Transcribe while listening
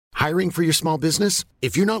Hiring for your small business?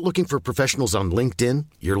 If you're not looking for professionals on LinkedIn,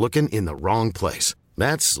 you're looking in the wrong place.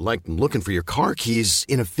 That's like looking for your car keys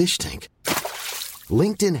in a fish tank.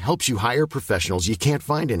 LinkedIn helps you hire professionals you can't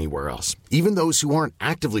find anywhere else, even those who aren't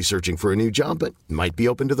actively searching for a new job but might be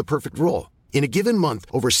open to the perfect role. In a given month,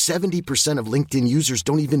 over 70% of LinkedIn users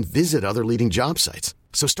don't even visit other leading job sites.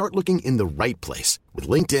 So start looking in the right place. With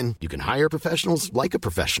LinkedIn, you can hire professionals like a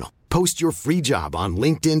professional. Post your free job on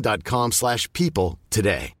linkedin.com/people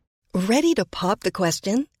today. Ready to pop the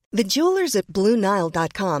question? The jewelers at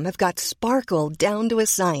BlueNile.com have got sparkle down to a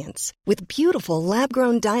science with beautiful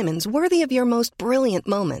lab-grown diamonds worthy of your most brilliant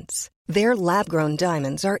moments. Their lab-grown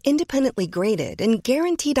diamonds are independently graded and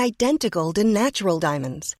guaranteed identical to natural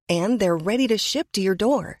diamonds, and they're ready to ship to your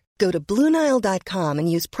door. Go to BlueNile.com and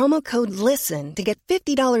use promo code LISTEN to get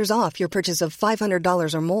 $50 off your purchase of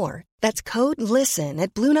 $500 or more. That's code LISTEN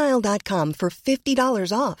at BlueNile.com for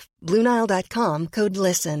 $50 off. BlueNile.com, code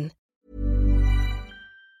LISTEN.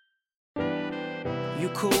 You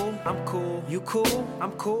cool, I'm cool. You cool,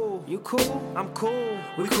 I'm cool. You cool, I'm cool.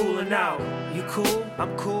 We coolin' out. You cool,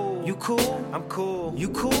 I'm cool. You cool, I'm cool. You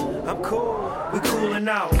cool, I'm cool. We coolin'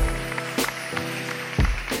 out.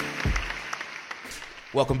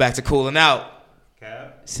 Welcome back to Coolin' Out.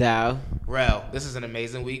 Cap. Sal. Rel, this is an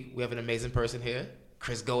amazing week. We have an amazing person here.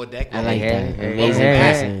 Chris Goadek. I like that. Amazing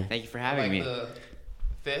person. Thank you for having me. The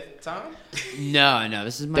fifth time? No,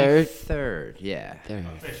 this is my third. Yeah.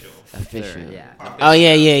 Official. Third, yeah. Oh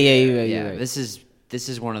yeah. You're right. This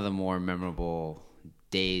is one of the more memorable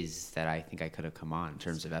days that I think I could have come on in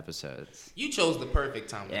terms of episodes. You chose the perfect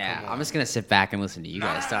time to come on. I'm just gonna sit back and listen to you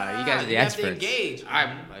guys talk. You guys are the experts. You have to engage.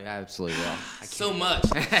 I absolutely will. So much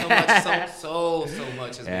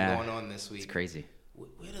has been going on this week. It's crazy.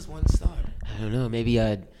 Where does one start? I don't know. Maybe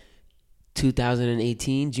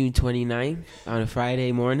 2018, June 29th on a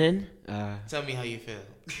Friday morning. Tell me how you feel.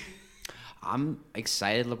 I'm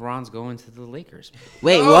excited LeBron's going to the Lakers.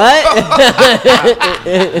 Wait, what?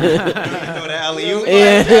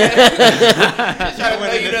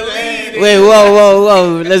 Wait,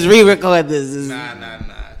 whoa. Let's re-record this. Nah.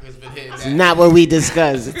 Chris been hitting It's that. not what we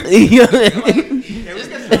discussed. We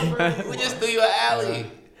just threw you an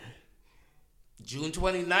alley. June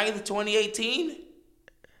 29th, 2018?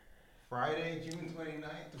 Friday, June 29th.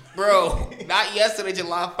 Bro, not yesterday,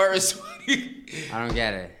 July 1st. I don't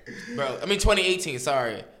get it. Bro, I mean 2018,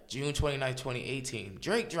 sorry. June 29th, 2018.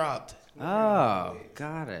 Drake dropped. Oh,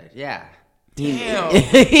 got it. Yeah. Damn.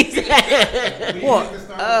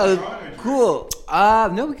 Cool.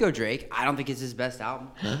 No, we go Drake. I don't think it's his best album.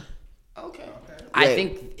 Okay. I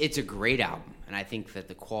think it's a great album, and I think that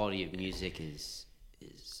the quality of music is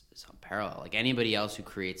unparalleled. Like anybody else who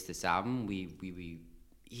creates this album,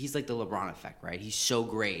 he's like the LeBron effect, right? He's so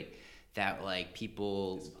great that like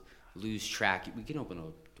people lose track. We can open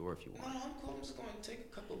a door if you want. No, I'm cool. I'm just going to take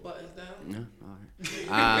a couple buttons down. No, all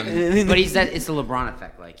right. But it's the LeBron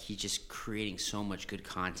effect. Like he's just creating so much good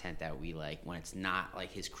content that we like when it's not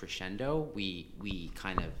like his crescendo, we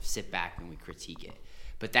kind of sit back and we critique it.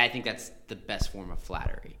 But I think that's the best form of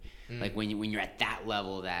flattery. Like when you're at that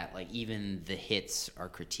level that like even the hits are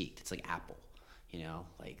critiqued. It's like Apple, you know,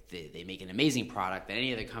 like they make an amazing product that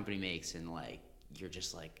any other company makes, and like you're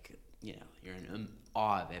just like, you know, you're in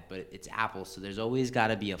awe of it. But it's Apple, so there's always got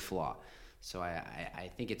to be a flaw. So I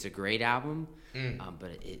think it's a great album,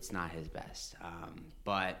 but it's not his best.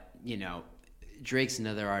 But you know, Drake's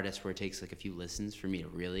another artist where it takes like a few listens for me to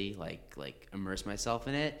really like immerse myself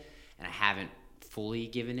in it, and I haven't fully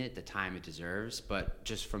given it the time it deserves. But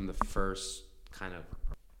just from the first kind of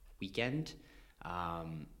weekend,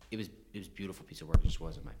 it was a beautiful piece of work. It just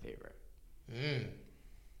wasn't my favorite.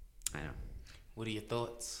 I know. What are your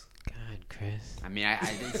thoughts? God, Chris. I mean,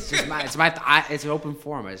 it's an open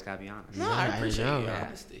forum. I just gotta be honest. No, I appreciate know. your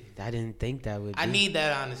honesty. I didn't think that would. I need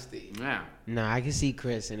that honesty. Yeah. No, I can see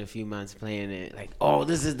Chris in a few months playing it. Like, oh,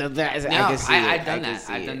 this is the best. No, I can see I've it. done I can that.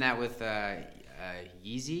 see I've it. done that with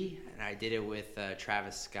Yeezy, and I did it with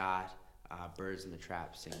Travis Scott, Birds in the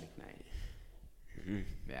Trap, Sing McKnight.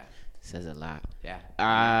 Yeah. Says a lot. Yeah.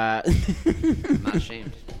 I'm not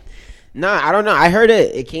ashamed. No, I don't know. I heard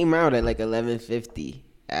it. It came out at like 11:50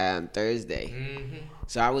 on Thursday.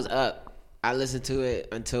 So I was up. I listened to it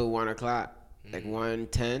until 1 o'clock, like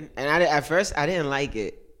 1:10. And at first, I didn't like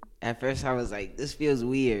it. At first, I was like, this feels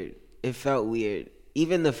weird. It felt weird.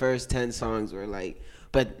 Even the first 10 songs were like,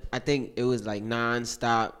 but I think it was like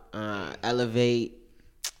Nonstop, Elevate,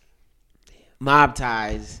 Mob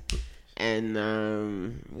Ties, and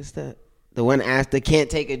what's that? The one after Can't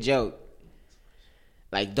Take a Joke.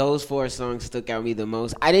 Like those 4 songs stuck out me the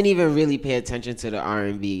most. I didn't even really pay attention to the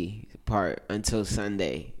R&B part until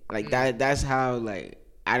Sunday. Like that's how like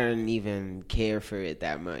I didn't even care for it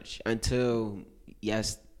that much until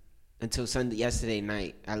yesterday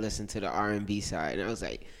night. I listened to the R&B side, and I was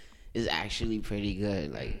like, it's actually pretty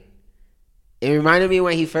good. Like, it reminded me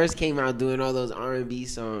when he first came out doing all those R&B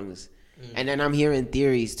songs. And then I'm hearing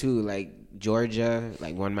theories too, like Georgia,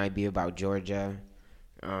 like one might be about Georgia,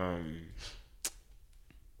 and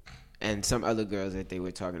some other girls that they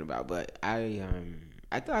were talking about. But I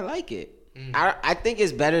thought I like it. I think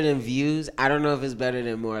it's better than Views. I don't know if it's better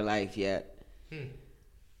than More Life yet,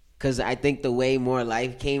 because I think the way More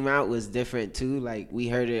Life came out was different too. Like, we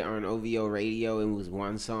heard it on OVO radio, and it was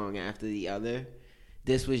one song after the other.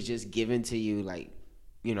 This was just given to you like,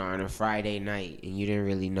 you know, on a Friday night, and you didn't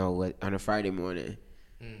really know what on a Friday morning.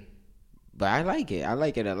 But I like it. I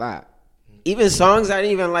like it a lot. Even songs I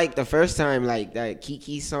didn't even like the first time, like that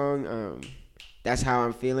Kiki song, That's How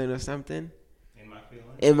I'm Feeling or something.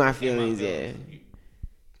 In My Feelings, yeah.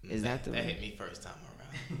 Is that the that one? hit me first time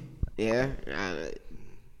around? Yeah,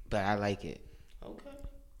 but I like it. Okay.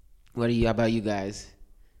 What about you guys?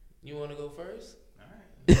 You want to go first?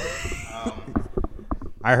 All right.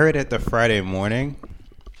 I heard it the Friday morning.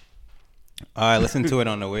 I listened to it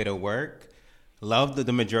on the way to work. Loved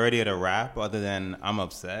the majority of the rap, other than I'm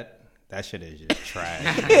Upset. That shit is just trash.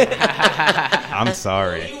 I'm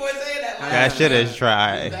sorry. You were saying that. That shit is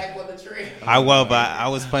trash. Back on the train. But I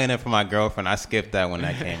was playing it for my girlfriend. I skipped that when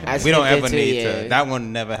that came out. We don't ever need to. That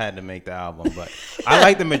one never had to make the album, but I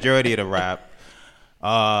like the majority of the rap.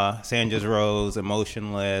 Sandra's Rose,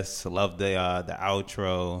 Emotionless. Love the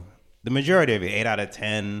outro. The majority of it, 8 out of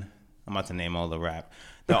 10. I'm about to name all the rap.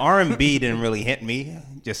 The R&B didn't really hit me.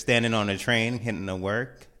 Just standing on the train, hitting the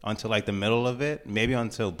work until like the middle of it, maybe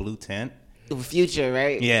until Blue Tint. Future,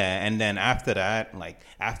 right? Yeah, and then after that, like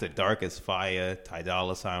After Dark is fire. Ty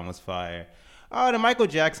Dolla $ign was fire. Oh, the Michael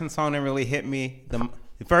Jackson song didn't really hit me. The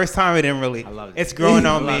first time it didn't really. I loved it. It's growing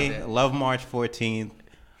on me. It. Love March 14th.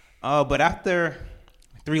 But after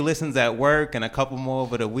 3 listens at work and a couple more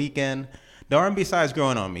over the weekend, the R&B side's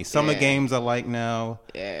growing on me. Summer Games I like now.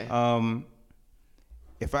 Yeah.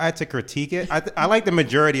 If I had to critique it, I like the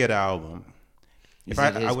majority of the album. Is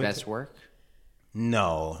it his best work?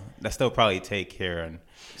 No, that still probably Take Care. And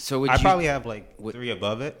So I probably have like 3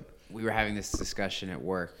 above it. We were having this discussion at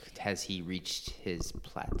work. Has he reached his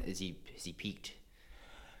Has he peaked?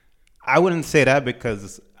 I wouldn't say that,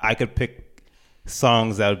 because I could pick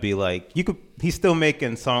songs that would be like he's still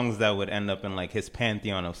making songs that would end up in like his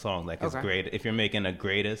pantheon of songs, like his great. If you're making a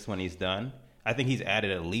greatest when he's done, I think he's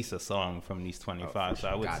added at least a song from these 25. So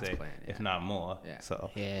I would God's say, plan, if not more. Yeah.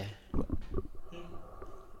 So Yeah.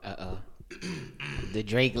 The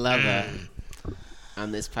Drake lover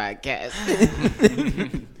on this podcast.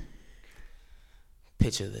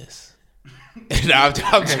 Picture this. No, I'm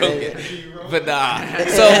joking. But nah.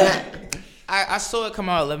 So I saw it come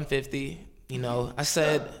out at 11:50. You know, I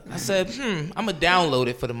said, I'm gonna download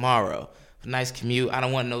it for tomorrow. Nice commute. I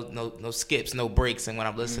don't want no skips, no breaks in what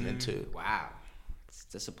I'm listening to. Wow, it's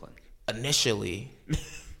discipline. Initially,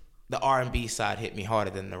 the R&B side hit me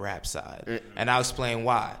harder than the rap side, and I'll explain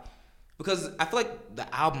why. Because I feel like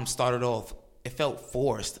the album started off, it felt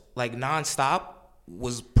forced. Like Nonstop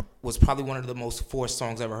was probably one of the most forced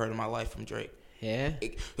songs I ever heard in my life from Drake. Yeah.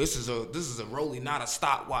 This is a rolling, not a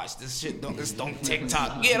stopwatch. This don't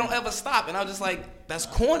TikTok. Yeah, don't ever stop. And I was just like, that's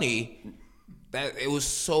corny. That it was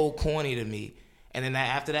so corny to me. And then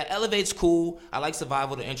after that, Elevate's cool. I like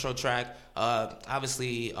Survival, the intro track.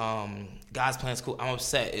 Obviously, God's Plan's cool. I'm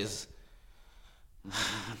upset.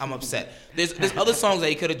 There's other songs that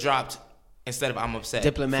he could have dropped instead of I'm Upset.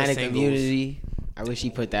 Diplomatic Immunity. I wish he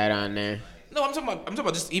put that on there. No, I'm talking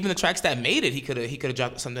about just even the tracks that made it. He could have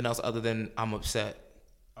dropped something else other than I'm Upset.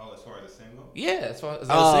 Oh, as far as a single? Yeah, as far as a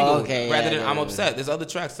single. Okay, rather than I'm Upset. There's other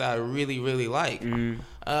tracks that I really, really like.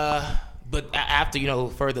 But after,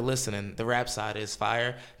 further listening, the rap side is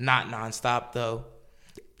fire. Not Nonstop, though.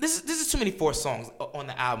 This is too many forced songs on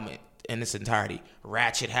the album in its entirety.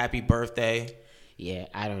 Ratchet, Happy Birthday. Yeah,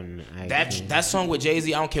 I don't know. That song with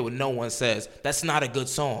Jay-Z, I don't care what no one says. That's not a good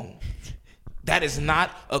song. That is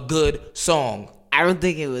not a good song. I don't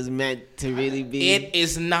think it was meant to really be. It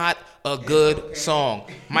is not a good song.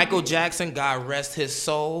 Michael Jackson, God rest his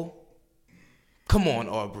soul. Come on,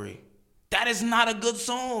 Aubrey. That is not a good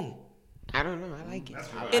song. I don't know. I like it.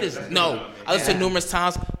 It is. No. I listened to it numerous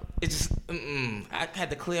times. It just, I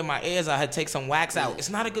had to clear my ears. I had to take some wax out.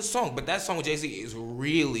 It's not a good song, but that song with Jay-Z is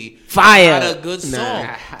really fire. Not a good song.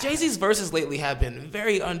 Jay-Z's verses lately have been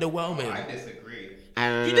very underwhelming. I disagree. I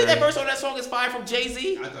don't You know. think that verse on that song is fire from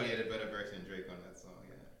Jay-Z? I thought he had a better verse than Drake on that song.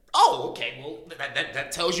 Oh, okay. Well,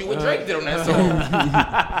 that tells you what Drake did on that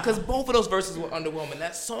song. Because both of those verses were underwhelming.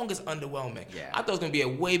 That song is underwhelming. Yeah. I thought it was going to be a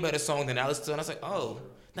way better song than I listened to. And I was like, oh,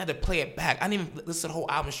 now to play it back. I didn't even listen to the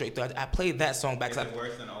whole album straight through. I played that song back. Is it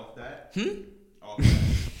worse than Off That? Off That.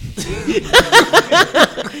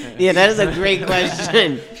 Yeah, that is a great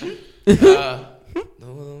question.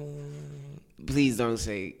 Please don't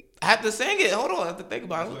say. I have to sing it. Hold on. I have to think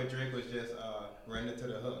about That's it. where Drake was just running to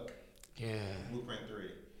the hook. Yeah. Blueprint 3.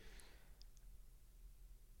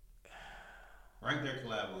 Rank their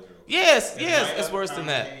collab was real. Yes, It's yes. right It's up worse than Pound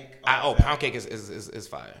that. Cake, Oh, Off That. Pound Cake is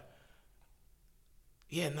fire.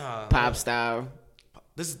 Yeah, nah. Pop style.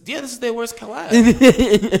 This is their worst collab.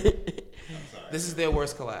 This is their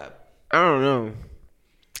worst collab. I don't know.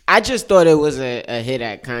 I just thought it was a hit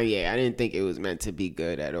at Kanye. I didn't think it was meant to be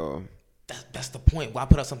good at all. That's the point. Why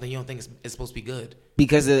put out something you don't think is supposed to be good?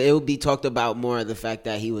 Because it would be talked about more the fact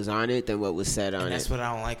that he was on it than what was said on And that's it. what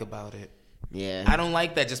I don't like about it. Yeah. I don't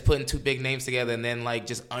like that just putting two big names together and then like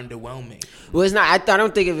just underwhelming. Well, it's not. I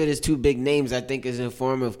don't think of it as two big names. I think it's in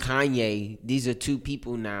form of Kanye. These are two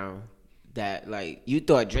people now that like you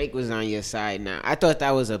thought Drake was on your side. Now I thought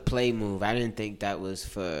that was a play move. I didn't think that was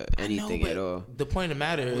for anything at all. The point of the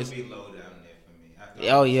matter It would is, be low down there for me.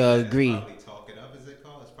 Oh, yeah, agree. Probably Talk It Up, is it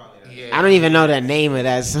called? It's probably that. yeah, I don't even know the name of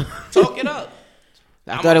that song. talk it up.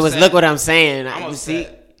 I I'm thought it was upset. Look What I'm Saying. I'm You see,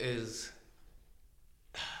 upset.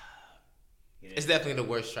 It's definitely the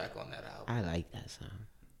worst track on that album. I like that song.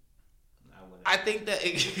 I think that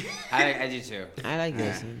I do too. I like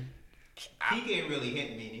that song. Peak ain't really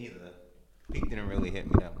hit me neither. Peak didn't really hit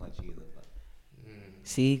me that much either. But.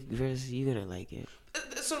 See, Chris, you're gonna like it.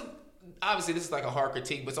 So obviously this is like a hard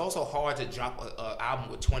critique, but it's also hard to drop an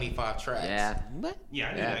album with 25 tracks. Yeah. What? Yeah,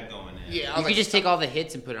 I knew that going in. Yeah, I You was could like, just take all the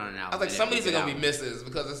hits and put it on an album. I was like, and some of it'd these be are a gonna good be album. misses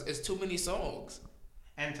because it's too many songs.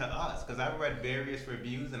 And to us, because I've read various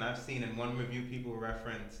reviews and I've seen in one review people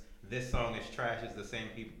reference this song is trash is the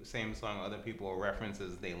same song other people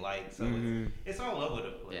references they like. So it's all over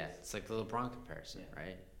the place. Yeah, it's like the LeBron comparison,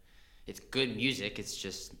 right? It's good music. It's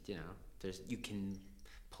just you can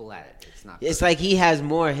pull at it. It's not. It's good. like he has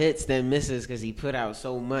more hits than misses because he put out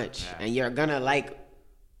so much, and you're gonna like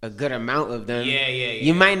a good amount of them. Yeah.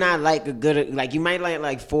 You might not like a good, like you might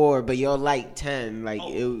like 4, but you'll like 10, like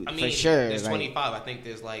for sure. There's like, 25. I think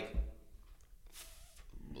there's like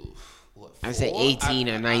what? I'd say 4? 18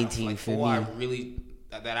 or 19 like for 4 me. I really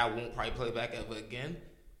that I won't probably play back ever again.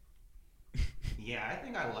 Yeah, I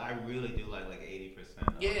think I really do like 80%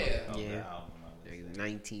 of Yeah. the album. I would say.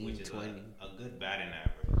 19, Which is 20. a good batting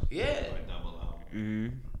average. Yeah. For a double album.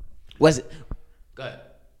 Mm-hmm. Was it? Go ahead.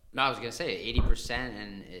 No, I was gonna say 80%,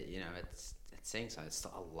 and it's saying something. It's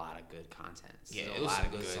still a lot of good content. It's Yeah, still it a was lot some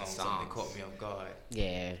of good songs. songs. That caught me off guard.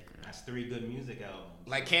 Yeah. That's 3 good music albums.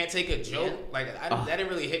 Like Can't Take a Joke. Like that didn't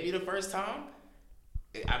really hit me the first time.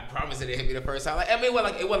 I promise it didn't hit me the first time. Like, I mean, it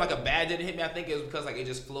wasn't like a bad didn't hit me. I think it was because like it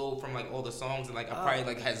just flowed from like all the songs and like I probably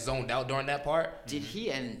like had zoned out during that part. Did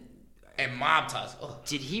he and Mob Ties.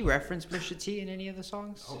 did he reference Pusha T in any of the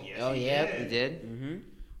songs? Oh, yes, Oh, he yeah. did. He did. Mm-hmm.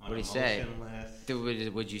 On What'd he say?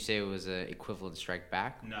 Emotionless. Would you say it was an equivalent strike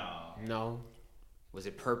back? No. No. Was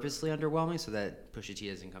it purposely underwhelming so that Pusha T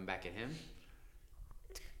doesn't come back at him?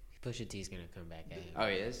 Pusha T's gonna come back at him. Oh,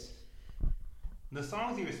 he is. The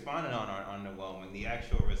songs he responded on are underwhelming. The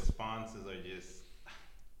actual responses are just...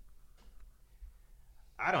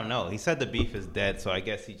 I don't know. He said the beef is dead, so I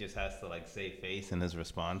guess he just has to like save face in his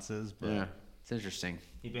responses. But Yeah, it's interesting.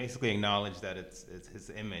 he basically acknowledged that it's his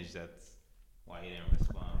image. That's why he didn't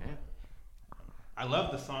respond. Yeah. I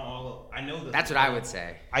love the song. I know the. That's what I would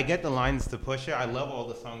say. I get the lines to Pusha. I love all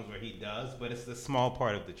the songs where he does, but it's the small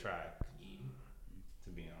part of the track. To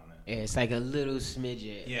be honest. Yeah, it's like a little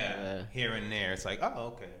smidget. Yeah, here and there. It's like,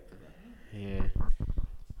 oh, okay. Yeah.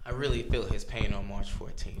 I really feel his pain on March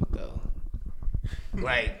 14th though.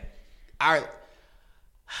 Like I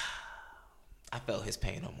felt his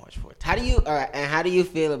pain on March 14th. How do you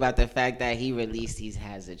feel about the fact that he released he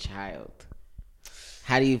has a child?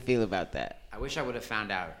 How do you feel about that? I wish I would have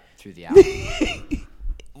found out through the album.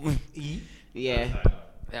 Yeah.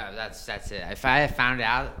 Yeah, that's it. If I had found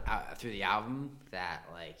out through the album that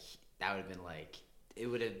would have been it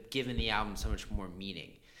would have given the album so much more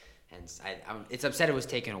meaning. And it's upset it was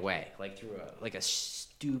taken away through a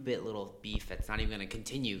stupid little beef that's not even going to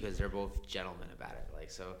continue because they're both gentlemen about it.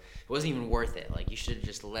 So it wasn't even worth it. You should have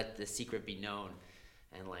just let the secret be known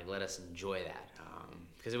and let us enjoy that.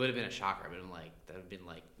 Because it would have been a shocker. That would have been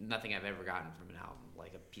nothing I've ever gotten from an album.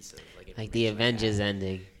 A piece of like the Avengers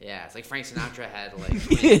ending. Yeah, it's like Frank Sinatra had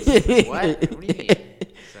 20 What? What do you mean?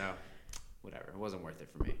 So, whatever. It wasn't worth it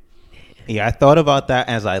for me. Yeah, I thought about that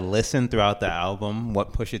as I listened throughout the album,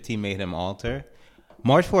 what Pusha T made him alter.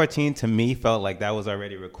 March 14 to me felt like that was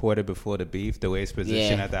already recorded before the beef, the way it's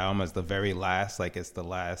positioned at the album as the very last, like it's the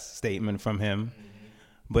last statement from him.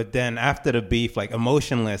 But then after the beef, like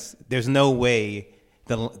Emotionless, there's no way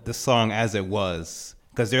the song as it was,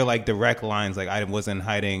 because they're like direct lines, like I wasn't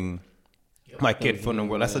hiding my kid from the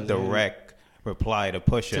world. That's a direct reply to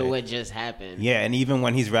Pusha. To what just happened. Yeah, and even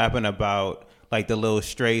when he's rapping about like the little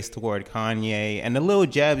strays toward Kanye and the little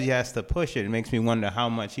jabs he has to push it makes me wonder how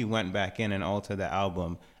much he went back in and altered the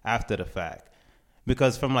album after the fact.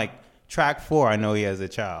 Because from like track 4, I know he has a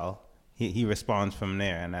child. He responds from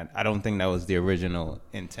there, and I don't think that was the original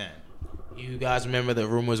intent. You guys remember the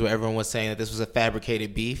rumors where everyone was saying that this was a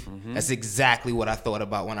fabricated beef? Mm-hmm. That's exactly what I thought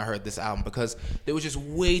about when I heard this album, because there was just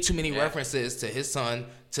way too many references to his son,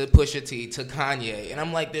 to Pusha T, to Kanye. And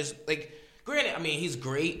I'm like, there's like, granted, I mean, he's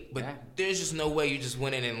great, but there's just no way you just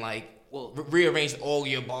went in and like rearranged all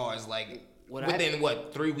your bars like within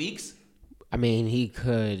 3 weeks? I mean, he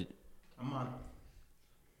could. A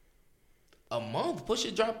month?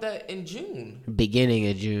 Pusha dropped that in June. Beginning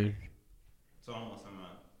of June. So almost a month.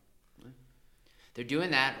 They're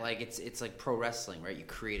doing that like it's like pro wrestling, right? You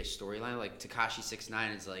create a storyline. Like Tekashi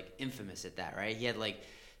 6ix9ine is like infamous at that, right? He had like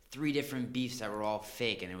 3 different beefs that were all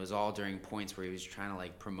fake, and it was all during points where he was trying to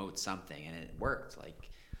like promote something, and it worked. Like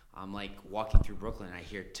I'm like walking through Brooklyn, and I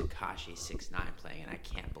hear Tekashi 6ix9ine playing, and I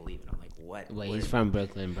can't believe it. I'm like, what? Wait, he's from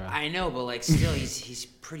Brooklyn, bro. I know, but like still, he's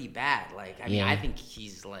pretty bad. Like I mean, I think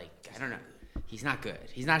he's like, I don't know. He's not good.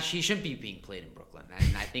 He's not. He shouldn't be being played in Brooklyn.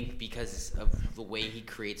 And I think because of the way he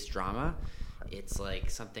creates drama, it's like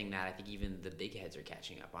something that I think even the big heads are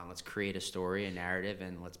catching up on. Let's create a story, a narrative,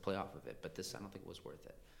 and let's play off of it. But this, I don't think, was worth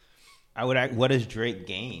it. What has Drake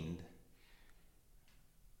gained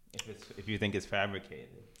if you think it's fabricated?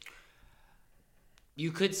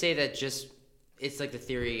 You could say that it's like the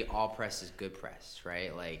theory all press is good press,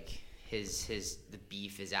 right? Like the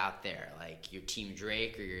beef is out there. Like your team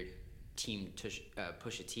Drake or your team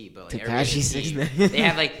Pusha T, but like Tekashi 6ix9ine. They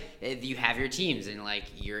have like you have your teams, and like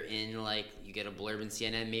you're in like you get a blurb in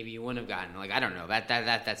CNN, maybe you wouldn't have gotten. Like I don't know,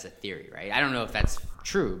 that's a theory, right? I don't know if that's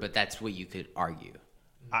true, but that's what you could argue.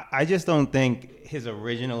 I just don't think his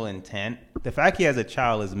original intent, the fact he has a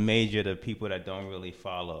child is major to people that don't really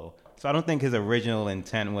follow. So I don't think his original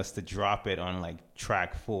intent was to drop it on like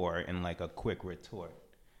track 4 in like a quick retort.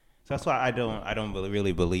 So that's why I don't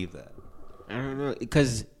really believe that. I don't know,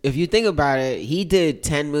 because if you think about it, he did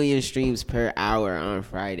 10 million streams per hour on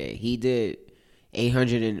Friday. He did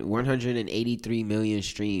 183 million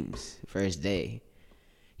streams first day.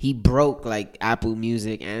 He broke like Apple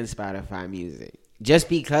Music and Spotify Music just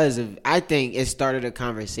because of, I think it started a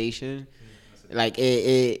conversation. Like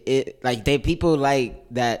people like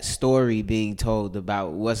that story being told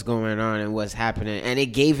about what's going on and what's happening, and it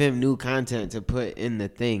gave him new content to put in the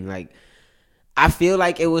thing. Like, I feel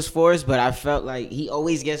like it was forced, but I felt like he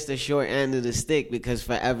always gets the short end of the stick because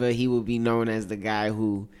forever he will be known as the guy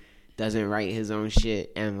who doesn't write his own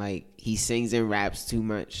shit and like he sings and raps too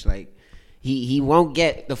much. Like he won't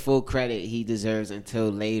get the full credit he deserves until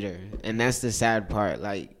later, and that's the sad part.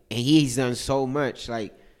 Like, and he's done so much.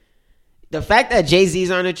 Like, the fact that Jay-Z's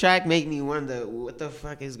on the track make me wonder what the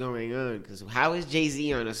fuck is going on. Because how is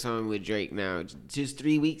Jay-Z on a song with Drake now? Just 2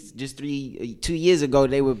 years ago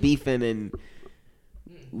they were beefing, and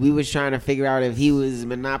we was trying to figure out if he was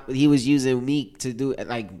using Meek to do it.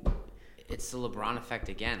 Like, it's the LeBron effect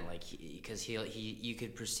again. Like, because you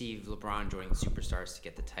could perceive LeBron joining superstars to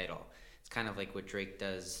get the title. It's kind of like what Drake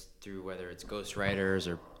does through whether it's ghostwriters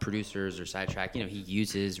or producers or sidetrack. You know, he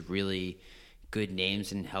uses really good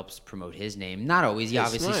names and helps promote his name. Not always.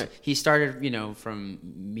 He started, from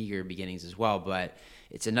meager beginnings as well, but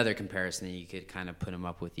it's another comparison that you could kind of put him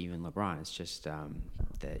up with even LeBron. It's just that,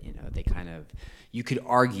 they kind of, you could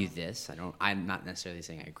argue this. I'm not necessarily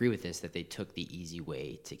saying I agree with this, that they took the easy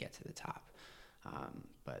way to get to the top.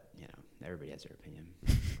 But, everybody has their opinion.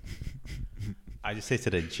 I just say to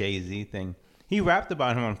the Jay-Z thing, he rapped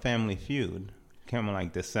about him on Family Feud. Came in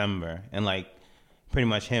like December, and like pretty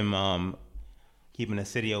much him, keeping the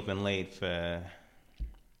city open late for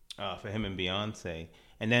him and Beyonce.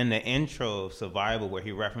 And then the intro of Survival, where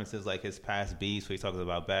he references like his past beefs, where he talks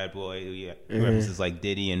about Bad Boy, he references like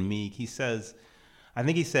Diddy and Meek. He says, I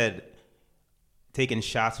think he said, taking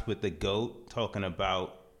shots with the GOAT, talking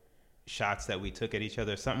about shots that we took at each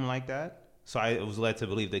other, something like that. So I was led to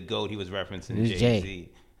believe the GOAT, he was referencing Jay-Z.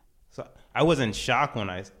 So I wasn't shocked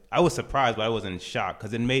I was surprised, but I wasn't shocked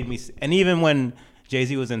because it made me, and even when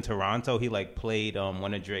Jay-Z was in Toronto, he like played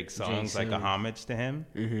one of Drake's songs, like a homage to him.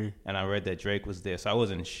 Mm-hmm. And I read that Drake was there, so I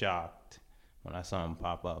wasn't shocked. when I saw him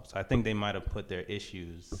pop up. So I think they might have put their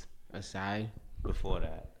issues aside before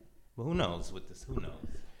that. But who knows with this? Who knows?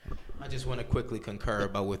 I just want to quickly concur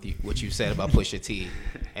about what you said about Pusha T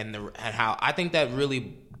and how I think that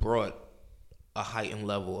really brought a heightened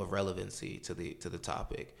level of relevancy to the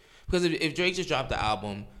topic. Because if Drake just dropped the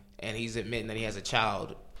album and he's admitting that he has a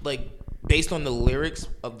child, like based on the lyrics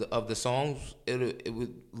of the songs, it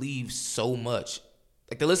would leave so much.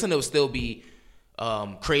 Like the listener would still be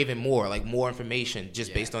craving more, like more information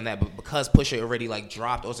just based on that. But because Pusha already like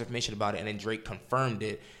dropped all this information about it and then Drake confirmed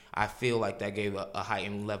it, I feel like that gave a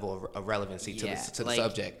heightened level of relevancy to the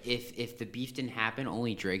subject. If the beef didn't happen,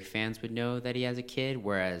 only Drake fans would know that he has a kid.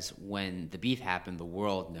 Whereas when the beef happened, the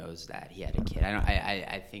world knows that he had a kid.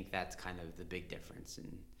 I think that's kind of the big difference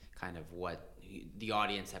in kind of what the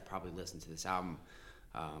audience that probably listened to this album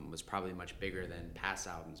was probably much bigger than past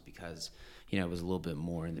albums because it was a little bit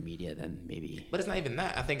more in the media than maybe. But it's not even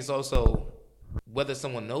that. I think it's also whether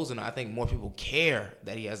someone knows or not. I think more people care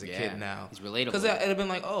that he has a kid now. He's relatable. Because it'd have been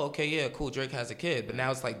like, oh, okay, yeah, cool, Drake has a kid. But now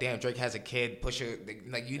it's like, damn, Drake has a kid. Pusha,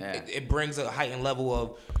 it brings a heightened level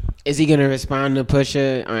of. Is he gonna respond to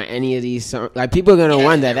Pusha on any of these songs? Like people are gonna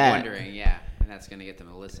wonder that. Wondering, yeah. And that's gonna get them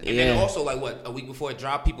to listen. And then also, like what, a week before it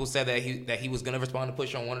dropped, people said that he was gonna respond to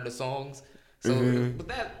Pusha on one of the songs. So, but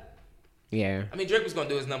that. Yeah. I mean, Drake was going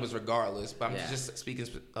to do his numbers regardless, but I'm just speaking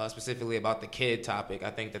specifically about the kid topic. I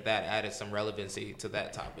think that added some relevancy to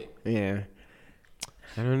that topic. Yeah.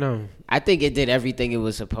 I don't know. I think it did everything it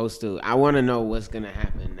was supposed to. I want to know what's going to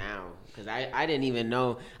happen now because I didn't even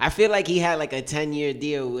know. I feel like he had like a 10-year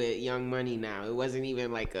deal with Young Money now. It wasn't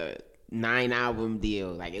even like a 9-album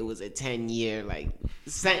deal. Like it was a 10-year like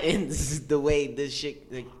sentence the way this shit,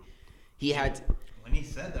 like he had to. When he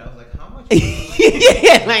said that, I was like, how much?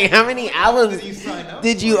 Like, how many albums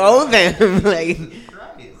did you owe them? Like,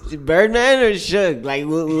 Birdman or Suge? Like,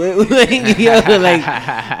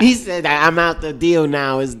 like he said, I'm out the deal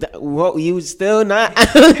now. Is what you still not?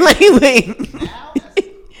 Like, wait.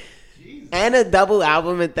 And a double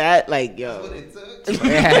album at that, like, yo. That's what it took.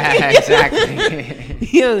 Yeah, exactly.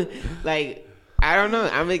 Yo, like, I don't know.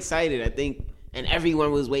 I'm excited. I think, and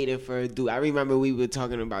everyone was waiting for a dude. I remember we were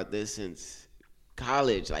talking about this since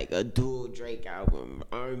college, like a dual Drake album,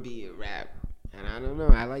 R&B and rap, and I don't know.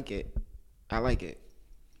 I like it.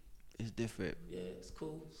 It's different. Yeah, it's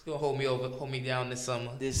cool. It's gonna hold me down this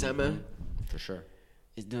summer. For sure.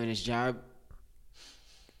 It's doing its job.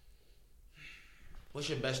 What's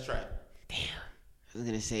your best track? Damn, I was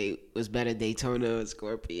gonna say what's better, Daytona or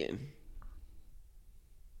Scorpion.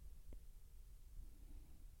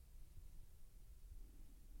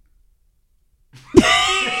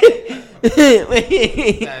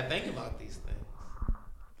 Wait. Gotta think about these things.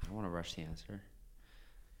 I want to rush the answer.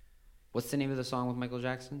 What's the name of the song with Michael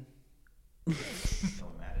Jackson? Don't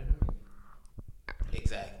matter to me.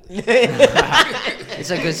 Exactly.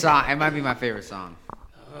 It's a good song. It might be my favorite song.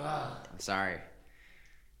 I'm sorry.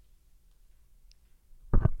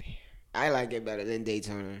 I like it better than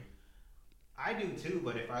Daytona. I do too,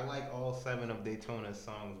 but if I like all 7 of Daytona's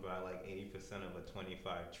songs, but I like 80% of a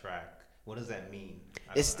 25 track, what does that mean?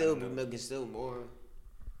 It's still more.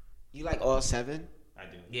 You like all 7? I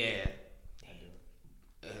do. Yeah.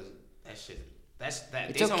 That shit. It's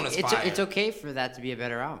Daytona's okay. fire. It's okay for that to be a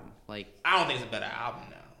better album. Like I don't think it's a better album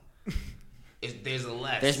now. There's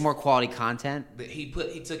less. There's more quality content. He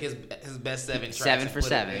took his best 7 tracks. 7 for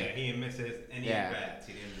 7. Yeah, he didn't miss any bats.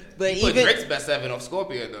 He didn't miss. But He put even Drake's best 7 off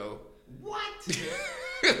Scorpion though. What?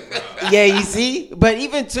 yeah, you see. But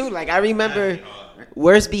even too, like I remember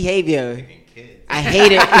Worst Behavior. I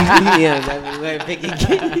hate it. Yeah, we're picking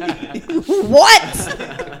kids.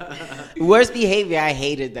 What? Worst Behavior. I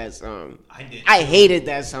hated that song. I hated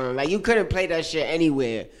that song. Like you couldn't play that shit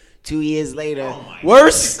anywhere. 2 years later,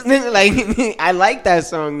 worse. Like I like that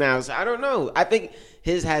song now. So I don't know. I think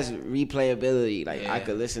his has replayability. Like I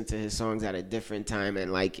could listen to his songs at a different time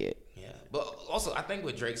and like it. Yeah, but also I think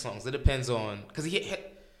with Drake songs, it depends on because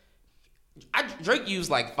Drake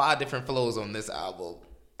used like 5 different flows on this album,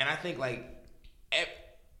 and I think like.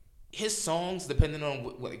 His songs, depending on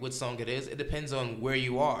what song it is, it depends on where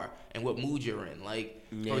you are and what mood you're in. Like,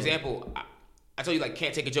 for example, I told you, like,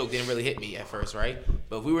 Can't Take a Joke didn't really hit me at first, right?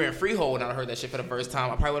 But if we were in Freehold and I heard that shit for the first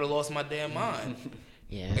time, I probably would have lost my damn mind.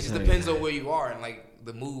 Yeah, it just depends on where you are and, like,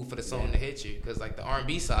 the mood for the song to hit you. Because, like, the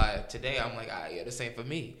R&B side, today, I'm like, yeah, the same for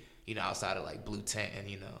me. You know, outside of, like, Blue Tent and,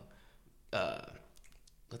 you know,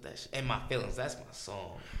 what that shit. And My Feelings, that's my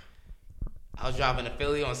song. I was driving to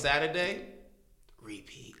Philly on Saturday.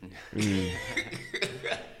 Repeat.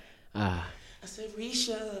 I said,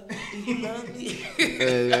 Risha, do you love me?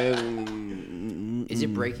 Is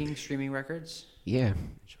it breaking streaming records? Yeah.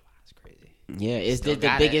 That's crazy. Yeah, it's the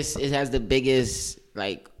biggest. It has the biggest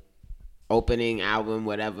like opening album,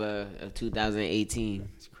 whatever, of 2018.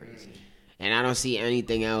 It's crazy. And I don't see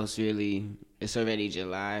anything else really. It's already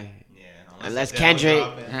July. Yeah, unless Kendrick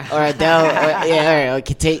or Adele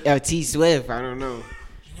or T Swift. I don't know.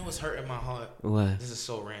 You know what's hurting my heart? What? This is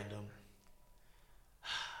so random.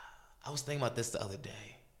 I was thinking about this the other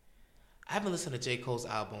day. I haven't listened to J. Cole's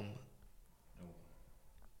album,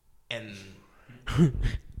 and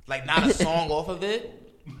like not a song off of it.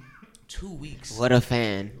 2 weeks. What a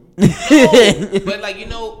fan. No, but like it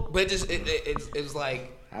was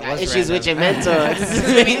like. Got issues with your mentor.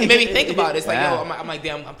 Made me think about it. It's like, yo, I'm like,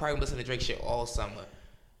 damn, I'm probably listening to Drake shit all summer.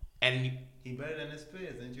 And he better than his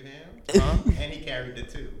peers, didn't you hear him? Huh? And he carried the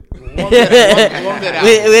 2. One good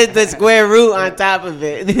album. With the square root on top of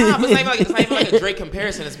it. Nah, but it's not even like a Drake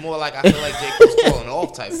comparison. It's more like I feel like J. Cole's falling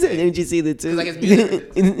off type thing. Didn't you see the 2? Like his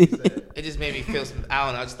music, it just made me feel I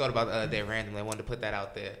don't know. I just thought about it the other day randomly. I wanted to put that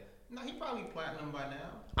out there. No, he probably platinum by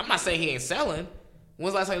now. I'm not saying he ain't selling.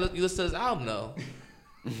 When's the last time you listened to his album though?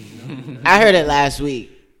 I heard it last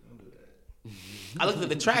week. I looked at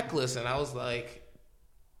the track list and I was like,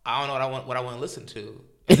 I don't know what I want to listen to.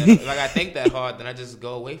 And then, like I think that hard, then I just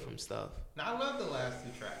go away from stuff. Now I love the last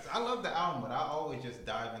 2 tracks. I love the album, but I always just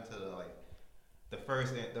dive into the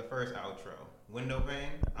first outro, Window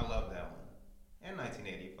Pane. I love that one, and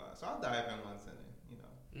 1985. So I'll dive in once and you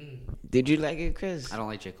know. Did you like it, Chris? I don't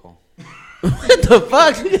like J. Cole. What the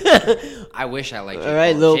fuck? I wish I liked J. All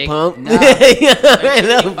right, Cole. Lil Pump. No.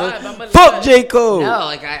 Fuck J. Cole. No,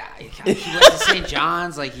 like he went to St.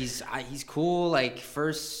 John's. Like he's cool. Like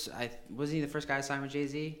wasn't he the first guy to sign with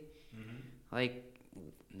Jay-Z? Mm-hmm. Like,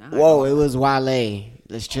 nah. Whoa, it was Wale.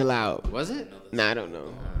 Let's chill out. Was it? Nah, I don't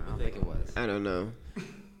know. I don't think it was. I don't know.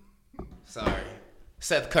 Sorry.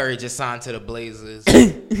 Seth Curry just signed to the Blazers.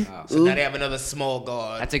 So now they have another small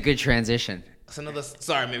guard. That's a good transition. That's another.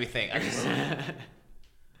 Sorry, made me think.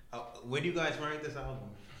 Where do you guys rank this album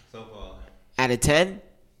so far? Out of 10?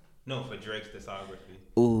 No, for Drake's discography.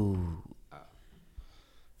 Ooh.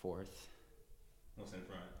 4th. What's in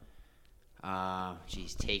front?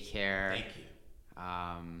 Geez, Take Care. Thank you.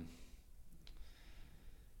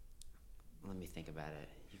 Let me think about it.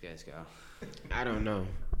 You guys go. I don't know.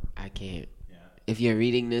 I can't. Yeah. If your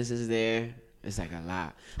reading this is there, it's like a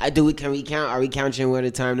lot. Can we count? Are we counting What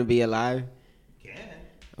a Time to Be Alive? Yeah.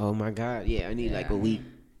 Oh my God. Yeah, I need like a week.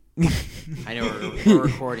 I know we're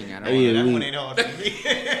recording. I don't know. That one ain't hard for me.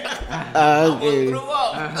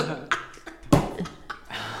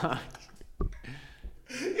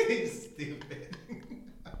 Okay. He's stupid.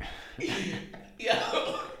 Yo.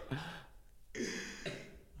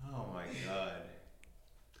 Oh my God.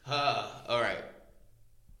 All right.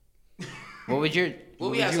 What would your?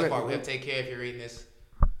 What we have so far? We have to Take Care if you're reading this.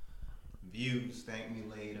 Views, Thank Me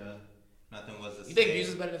Later. Nothing Was the Same. You think Views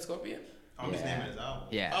is better than Scorpion? I'm just naming his album.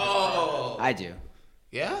 Yeah. Oh. I do.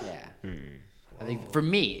 Yeah? Yeah. I think for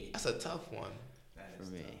me. That's a tough one. For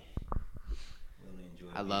me. Really enjoy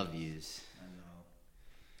I love Views. I know.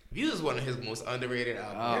 Views is one of his most underrated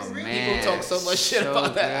albums. Oh, People man. talk so much shit So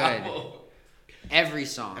about that good. album. Every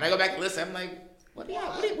song. And I go back and listen. I'm like, what do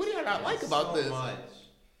y'all not like about this? Much.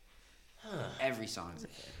 Every song's a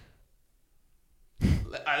hit.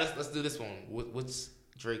 All right, let's do this one. What's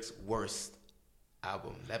Drake's worst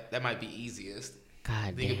album? That might be easiest.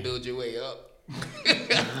 God You can damn. build your way up.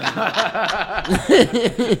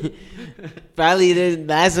 Probably the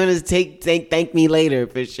last one is Thank Me Later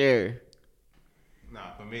for sure.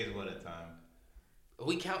 Nah, for me it's What a Time. Are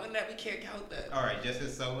we counting that? We can't count that. All right, just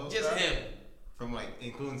his solo Just stuff? him. From like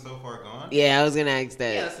including So Far Gone. Yeah, I was gonna ask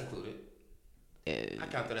Yeah, that. that's included. I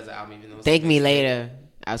count that as an album, even though it's Thank a Me mixtape. Later.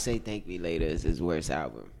 I'll say Thank Me Later is his worst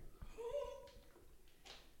album.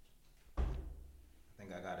 I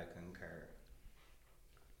think I gotta concur.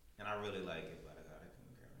 And I really like it, but I gotta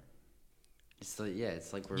concur. It's like,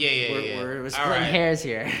 it's like we're Yeah. we're All splitting right. hairs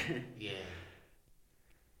here. Yeah.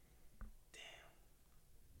 Damn.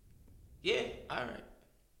 Yeah. All right.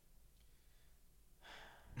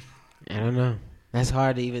 I don't know. That's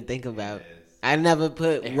hard to even think about. It is. I never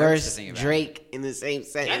put It hurts to worst think about Drake in the same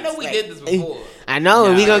sentence. I know we Like, did this before. I know,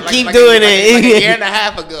 and we gonna keep like doing like a year it. and a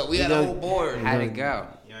half ago. We had a whole board. How'd it go?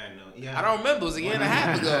 Yeah, I know. Yeah. I don't remember. It was a year and a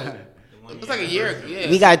half ago. It was like a year ago.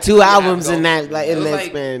 Yeah. We got 2 Year and a half albums ago. in that It was that like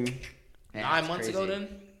span. Yeah, 9 it's months crazy. ago then?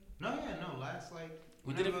 No, last like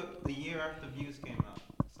We did it- the year after Views came out.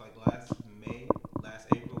 It's like last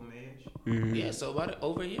April, May-ish. Yeah, so about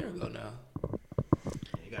over a year ago now.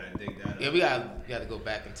 You gotta dig that up. Yeah, we gotta go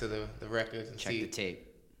back into the records and Check see. the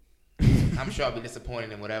tape. I'm sure I'll be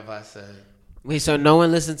disappointed in whatever I said. Wait, so no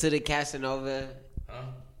one listened to the Casanova Huh?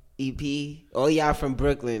 EP. All y'all from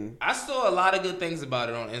Brooklyn. I saw a lot of good things about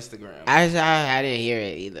it on Instagram. I didn't hear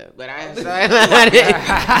it either, but I saw a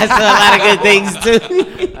lot of good things too.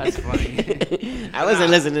 That's funny. I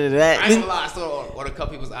wasn't listening to that. I ain't gonna lie, I saw on a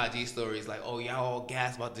couple people's IG stories like, oh, y'all all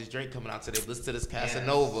gassed about this Drake coming out today. Listen to this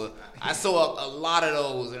Casanova. Yes. I saw a lot of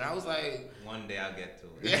those, and I was like, one day I'll get to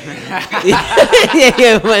it.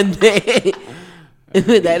 Yeah, one day.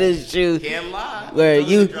 That is true. Can't lie. Where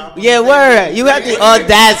you have the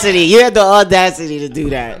audacity. You have the audacity to do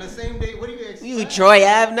that. On the same day, what do you expect? You Troy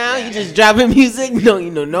Ave now? You just dropping music? No,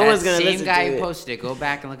 no one's gonna listen to it. Same guy who posted it. Go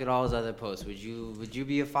back and look at all his other posts. Would you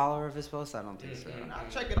be a follower of his posts? I don't think so. I'll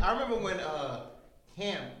check it. I remember when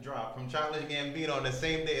Camp dropped from Childish Gambino on the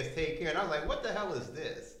same day as Take Care, and I was like, what the hell is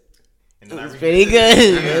this? And it was pretty good.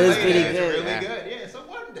 It was pretty good. Really good. Yeah. So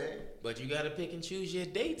one day. But you gotta pick and choose your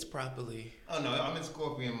dates properly. Oh no, I'm in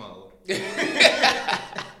Scorpion mode.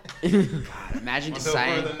 God, imagine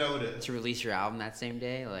deciding to release your album that same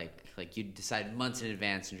day. Like you decide months in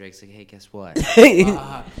advance, and Drake's like, "Hey, guess what?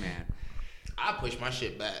 Fuck, man." I push my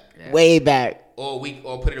shit back. Yeah. Way back. Or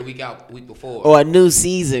put it a week before. Or a new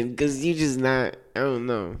season, because you just not. I don't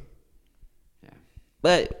know. Yeah.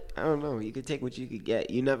 But I don't know. You could take what you could get.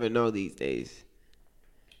 You never know these days.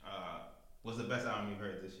 What's the best album you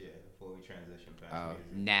heard this year before we transition past?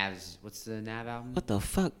 Nav's. What's the Nav album? What the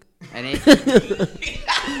fuck? NAV.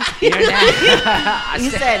 You know Nav? You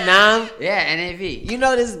said Nav? Yeah, NAV. You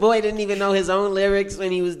know this boy didn't even know his own lyrics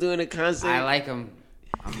when he was doing a concert? I like him.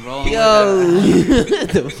 I'm rolling with him. What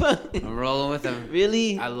the fuck? I'm rolling with him.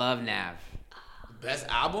 Really? I love Nav. Best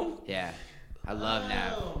album? Yeah. I love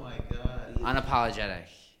Nav. Oh my god. Unapologetic.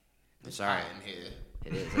 I'm sorry. In here.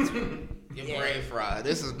 It is. Your brain fried.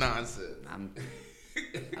 This is nonsense.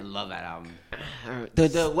 I love that album. The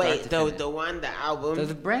album. There's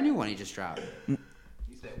a brand new one he just dropped. You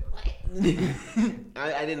said what?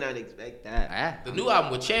 I did not expect that. Yeah. The new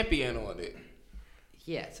album with Champion on it.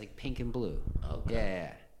 Yeah, it's like pink and blue. Okay.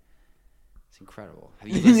 Yeah. It's incredible. Have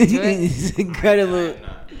you listened to it? It's incredible.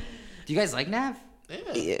 Do you guys like Nav? Yeah.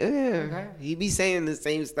 Okay. He be saying the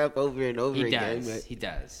same stuff over and over again. He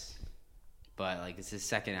does. But like it's his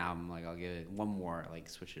second album, like I'll give it one more, like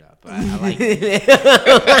switch it up. But I like it.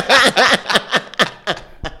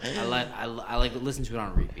 I like listen to it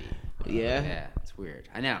on repeat. Yeah. Yeah, it's weird.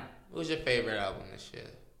 I know. What was your favorite album this year?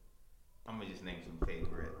 I'm gonna just name some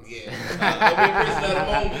favorites. Yeah.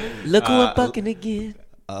 Look who I'm fucking again.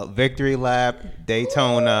 Victory Lap,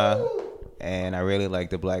 Daytona, and I really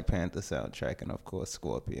like the Black Panther soundtrack, and of course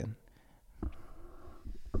Scorpion.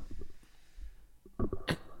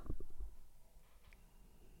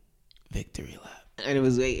 Victory Lap. And I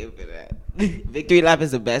was waiting for that. Victory Lap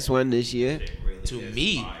is the best one this year. Really to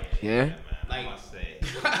me. Yeah. Like,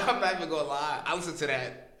 I'm not even gonna lie. I listened to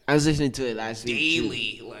that. I was listening to it last week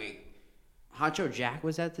daily. Too. Like, Honcho Jack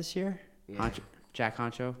was that this year? Yeah. Jack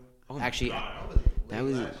Honcho. Oh, actually, that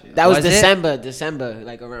was December,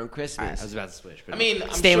 like around Christmas. Right, I was about to switch. But I mean,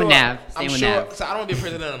 stay with Nav. I'm sure. So I don't want to be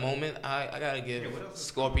president in a moment. I gotta give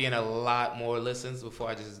Scorpion a lot more listens before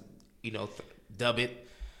I just, dub it.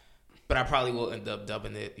 But I probably will end up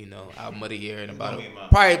dubbing it, album of the year in about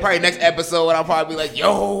probably next episode. I'll probably be like,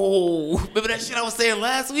 yo, remember that shit I was saying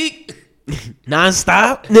last week?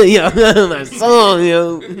 Non-stop? Yo, my song,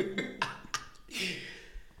 yo.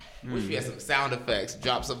 Wish we had some sound effects.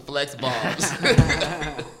 Drop some flex bombs.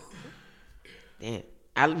 Damn.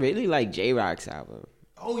 I really like J-Rock's album.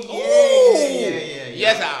 Oh, yeah.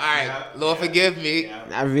 Yes, all right. Yeah. Lord, forgive me. Yeah.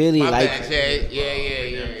 I really like it. Jay.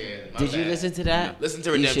 Yeah. Did you listen to that? Listen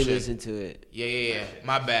to Redemption. You should listen to it. Yeah.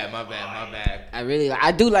 My bad.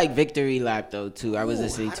 I do like Victory Lap, though, too. I was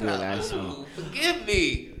listening to it last week. Forgive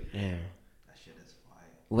me. Yeah. That shit is fire.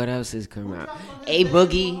 What else has come out? A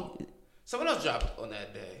Boogie. Someone else dropped on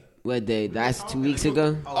that day. What day? That's 2 weeks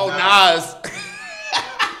ago? Oh, Nas.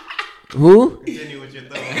 Who? Continue with your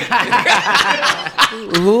thought.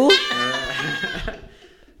 Who?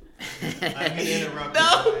 Let me interrupt.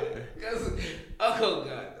 No. Oh,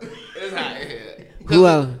 God. It's hot here. Who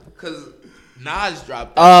else? Because Nas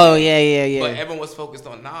dropped. Oh, yeah. But everyone was focused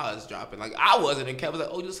on Nas dropping. Like, I wasn't. And Kev was like,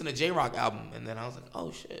 oh, you listen to J-Rock album. And then I was like,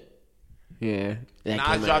 oh, shit. Yeah.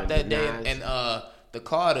 Nas dropped that day. And the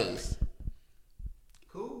Carters.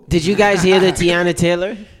 Cool. Did you guys hear the Tiana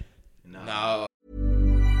Taylor? No.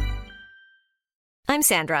 I'm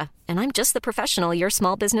Sandra, and I'm just the professional your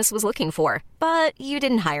small business was looking for. But you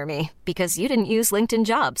didn't hire me because you didn't use LinkedIn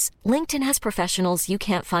Jobs. LinkedIn has professionals you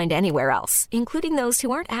can't find anywhere else, including those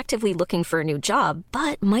who aren't actively looking for a new job,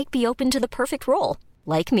 but might be open to the perfect role,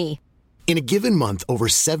 like me. In a given month, over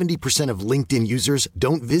 70% of LinkedIn users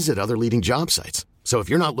don't visit other leading job sites. So if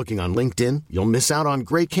you're not looking on LinkedIn, you'll miss out on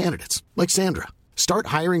great candidates like Sandra. Start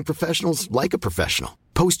hiring professionals like a professional.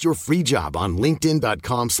 Post your free job on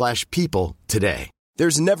linkedin.com/people today.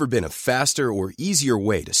 There's never been a faster or easier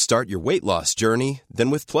way to start your weight loss journey than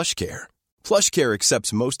with PlushCare. PlushCare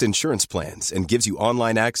accepts most insurance plans and gives you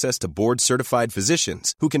online access to board-certified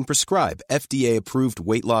physicians who can prescribe FDA-approved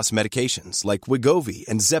weight loss medications like Wegovy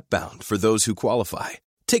and Zepbound for those who qualify.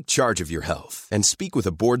 Take charge of your health and speak with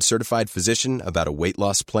a board-certified physician about a weight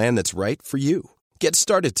loss plan that's right for you. Get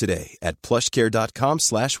started today at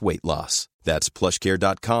plushcare.com/weight loss. That's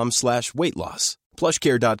plushcare.com/weight loss.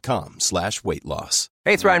 plushcare.com/weight loss.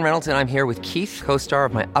 Hey, it's Ryan Reynolds, and I'm here with Keith, co-star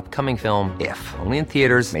of my upcoming film, If, only in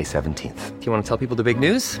theaters May 17th. Do you want to tell people the big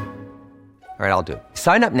news? All right, I'll do it.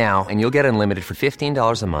 Sign up now and you'll get unlimited for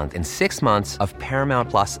 $15 a month and 6 months of Paramount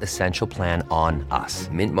Plus Essential Plan on us.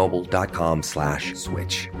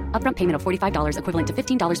 MintMobile.com/switch. Upfront payment of $45 equivalent to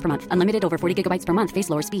 $15 per month. Unlimited over 40 gigabytes per month.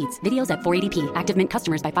 Face lower speeds. Videos at 480p. Active Mint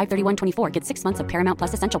customers by 531.24 get 6 months of Paramount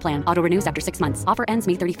Plus Essential Plan. Auto renews after 6 months. Offer ends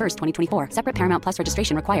May 31st, 2024. Separate Paramount Plus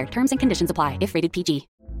registration required. Terms and conditions apply if rated PG.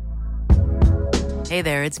 Hey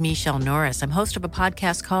there, it's Michelle Norris. I'm host of a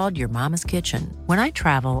podcast called Your Mama's Kitchen. When I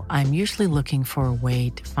travel, I'm usually looking for a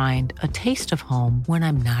way to find a taste of home when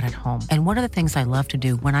I'm not at home. And one of the things I love to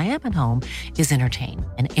do when I am at home is entertain.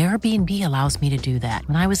 And Airbnb allows me to do that.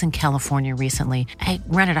 When I was in California recently, I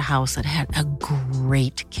rented a house that had a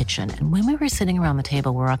great kitchen. And when we were sitting around the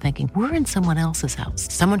table, we're all thinking, we're in someone else's house.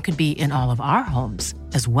 Someone could be in all of our homes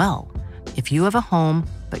as well. If you have a home,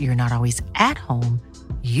 but you're not always at home,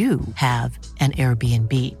 you have an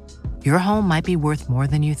Airbnb. Your home might be worth more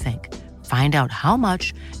than you think. Find out how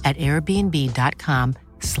much at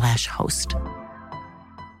airbnb.com/host.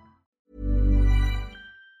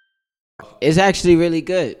 It's actually really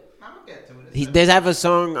good. There's have a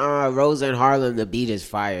song, Rosa in Harlem. The beat is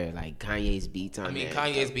fire. Like Kanye's beats on it.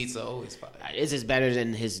 Kanye's beats are always fire. This is better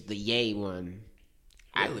than the Ye one.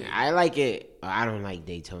 Really? I like it. I don't like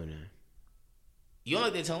Daytona. You don't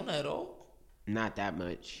like Daytona at all? Not that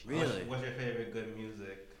much. Really? What's your favorite good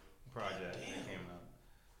music project that came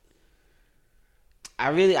out?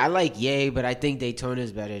 I like Ye, but I think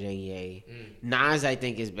Daytona's better than Ye. Nas, I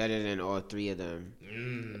think, is better than all three of them.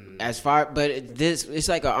 But it's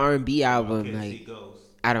like an R&B album. Okay, like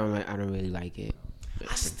I don't really like it.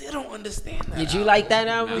 I still don't understand that. Did you like that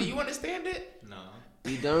album? Do you understand it? No.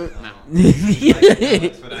 You don't? No.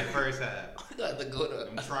 For that first half. Got to go to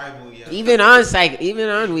tribal, yeah. Even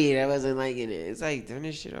on weed, I wasn't liking it. It's like, turn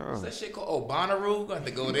this shit off. Is that shit called Bonnaroo? Got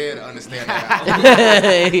to go there to understand that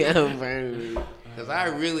album. Because I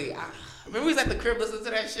remember we was at the crib listening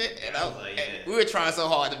to that shit, and we were trying so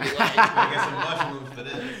hard to be like, get some mushrooms for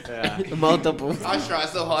this. Yeah. Multiple. I was trying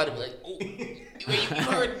so hard to be like, oh, you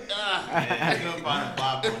heard? Yeah, you gonna find a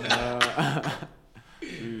pop on that.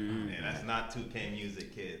 Yeah, that's not Toucan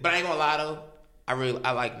music, kid. But I ain't gonna lie though. I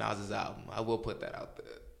like Nas's album. I will put that out there.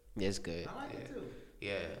 It's good. I like it too.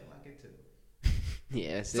 Yeah. I like it too.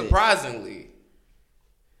 Yeah, that's surprisingly.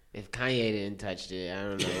 If Kanye didn't touch it, I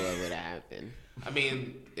don't know what would have happened. I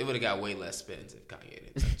mean, it would have got way less spins if Kanye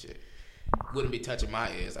didn't touch it. Wouldn't be touching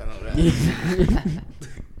my ears, I know that.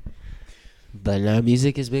 But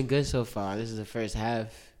music has been good so far. This is the first half.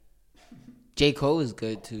 J. Cole is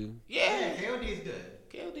good too. Yeah, KOD's good.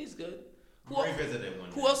 KOD's good. Revisited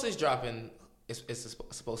one. Who else is dropping? It's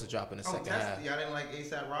supposed to drop in the second half. Y'all didn't like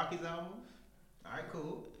A$AP Rocky's album? All right,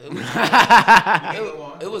 cool. It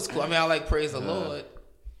was cool. I mean, I like Praise the Lord.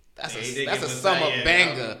 That's a summer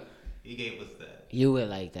banger. He gave us that. You would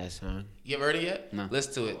like that song. You ever heard it yet? No.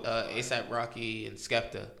 Listen to it. A$AP Rocky and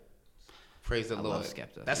Skepta. Praise the Lord. Love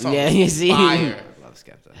Skepta. That song is fire. I love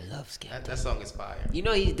Skepta. I love Skepta. That song is fire. You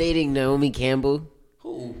know he's dating Naomi Campbell?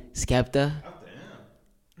 Who? Skepta. Oh,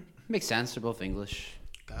 damn. Makes sense. They're both English.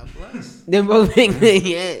 God bless. They're both English.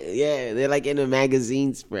 Yeah. They're like in a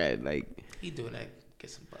magazine spread. Like he doing that. Get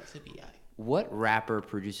some buzz. He'll be all right. What rapper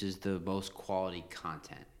produces the most quality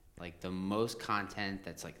content? Like the most content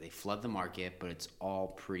that's like they flood the market, but it's all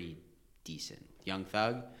pretty decent. Young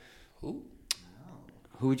Thug? Who?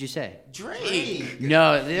 Who would you say? Drake.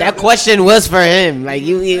 No, that question was for him. Like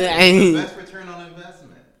best return on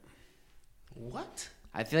investment. What?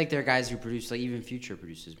 I feel like there are guys who produce, like even Future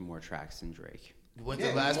produces more tracks than Drake. What's Yeah,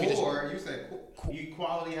 the last or you said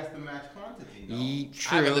quality has to match quantity. No. I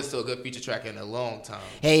haven't listened to a good Future track in a long time.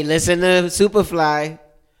 Hey, listen to Superfly. All right,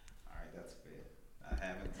 that's fair. I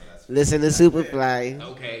haven't, so that's fair. Listen to Superfly.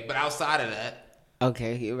 Okay, but outside of that,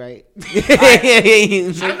 okay, you're right.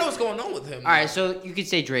 I don't know what's going on with him. All right, so you could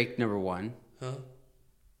say Drake number one. Huh?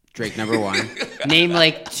 Drake number one. Name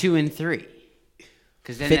like 2 and 3.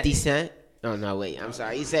 50 Cent. Oh no, wait. I'm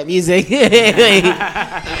sorry. You said music.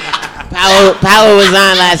 Power was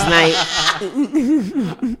on last night.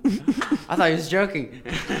 I thought he was joking.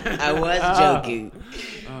 I was joking.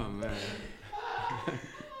 Oh man.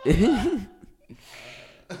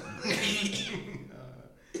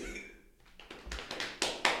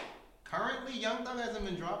 Currently, Young Thug hasn't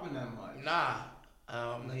been dropping that much. Nah.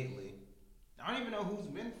 Lately. I don't even know who's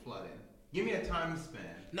been flooding. Give me a time span.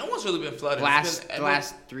 No one's really been flooding. The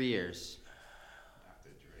last 3 years. After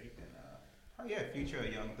Drake and Future or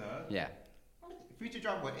Young Thug. Yeah. Future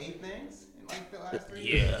dropped 8 things in like the last 3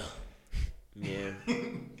 years? Yeah. Yeah.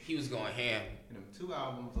 He was going ham. And them 2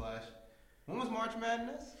 albums last. When was March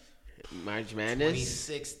Madness? March Madness.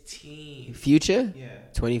 2016. Future. Yeah.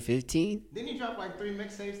 2015. Didn't he drop like 3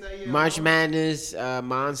 mixtapes that year? March Madness,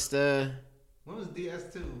 Monster. When was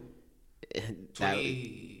DS2?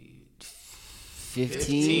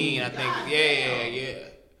 2015, I think.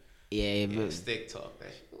 Yeah. Stick talk.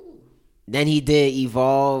 Then he did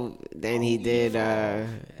Evolve. Then he did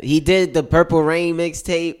the Purple Rain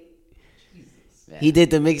mixtape. He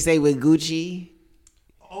did the mixtape with Gucci.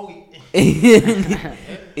 Oh,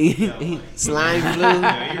 Slime Flu.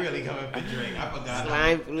 Yeah, you really coming for Drake. I forgot.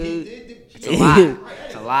 Slime Flu. It's a lot.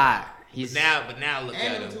 It's a lot. But now look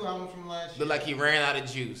at him. 2 albums from last year. Look like he ran out of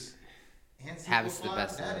juice. Habits the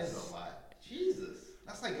best. That is a lot. Jesus,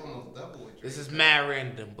 that's like almost double what Drake. This is mad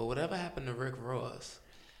random, but whatever happened to Rick Ross?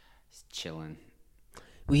 He's chilling.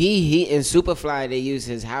 He in Superfly they use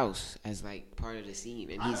his house as like part of the scene,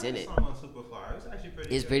 and he's in it. Song on Superfly. It's actually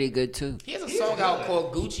pretty good too. He has a song out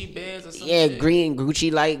called Gucci Bears or something. Yeah, green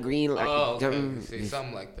Gucci light, green light. Oh, okay. See,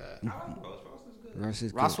 something like that. Ross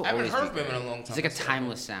is Ross good. will I haven't always heard be of him good. in a long time. He's like a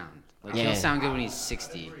timeless sound. Like Yeah. he'll sound good when he's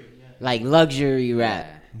 60. Like luxury rap.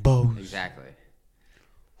 Yeah. Exactly.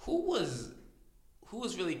 Who was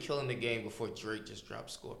really killing the game before Drake just dropped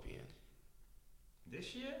Scorpion?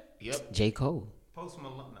 This year? Yep. J. Cole. Post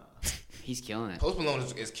Malone. No. He's killing it. Post Malone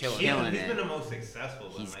is killing it. Killing He's it. been the most successful.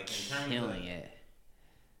 But He's like in terms killing of it.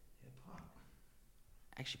 hip-hop.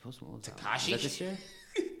 Actually, Post Malone's Tekashi? Is that this year?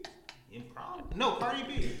 No, Cardi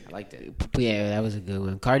B. I liked it. Yeah, that was a good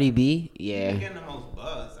one. Cardi B. She's Yeah. getting the most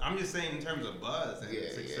buzz. I'm just saying in terms of buzz and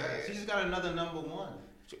success. She just got another #1.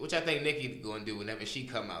 Which I think Nicki gonna do whenever she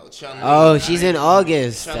come out. Chun-Li, Oh, she's in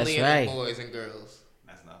August. Chun-Li That's and right. the boys and girls.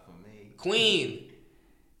 That's not for me. Queen.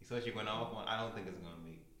 So she went off on. I don't think it's gonna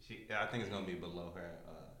be. I think it's gonna be below her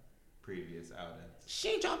previous outings. She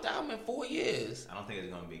ain't dropped the album in 4 years. I don't think it's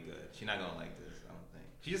gonna be good. She's not gonna like this. I don't think.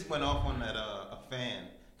 She just went off on that a fan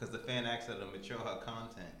because the fan asked her to mature her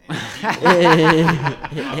content.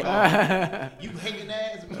 And you hanging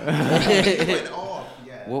ass. She went off.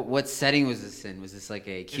 Yeah. What setting was this in? Was this like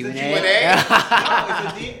a Q&A? No,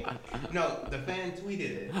 no, the fan tweeted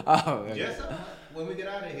it. Oh, okay. Just when we get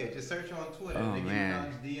out of here, just search on Twitter. Oh, Nicki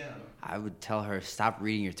man. Minaj DM. I would tell her, stop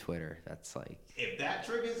reading your Twitter. That's like... If that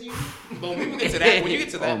triggers you, But when you get to that,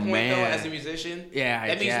 point though, man. as a musician, Yeah,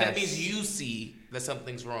 that guess. means you see that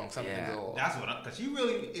something's wrong, something's off. that's what. Because she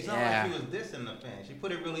really, it's not like she was dissing the fan. She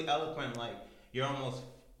put it really eloquent, like you're almost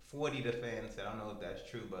 40. The fan said, I don't know if that's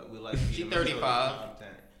true, but we like She 35.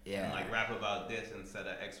 content. Yeah. And like rap about this instead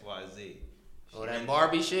of XYZ. Oh, that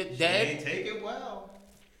Barbie shit, She dead. didn't take it well.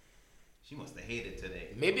 She must have hated today.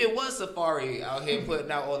 Maybe it was Safari out here putting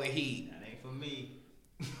out all the heat. That ain't for me.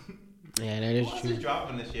 Yeah, that is Who else true. is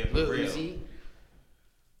dropping this year for Lil real? Uzi?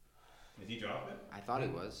 Is he dropping? I thought he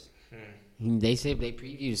was. They said they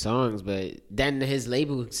previewed songs, but then his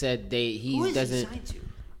label said Who he is doesn't. he signed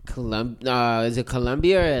to? Is it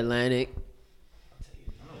Columbia or Atlantic?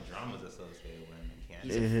 I know drama's associated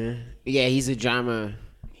with him. Yeah, he's a drama.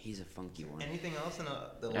 He's a funky one. Anything else in the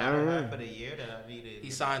I latter don't half know. of the year that I needed? He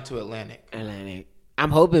signed to Atlantic.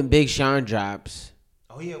 I'm hoping Big Sean drops.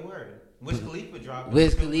 Oh yeah, word. Wiz Khalifa dropping.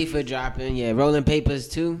 Wiz Khalifa dropping. Yeah, Rolling Papers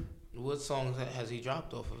too. What songs has he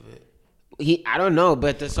dropped off of it? I don't know,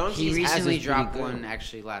 but the songs He has recently is dropped pretty good. one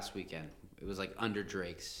actually last weekend. It was like under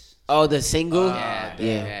Drake's. Oh, the single.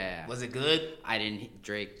 Yeah. Was it good? I didn't.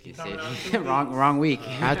 Drake. You coming out in said 2 wrong week.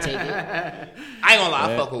 I'll take it. I ain't gonna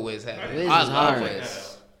lie, I fuck with Wiz heavy. Wiz I is love hard.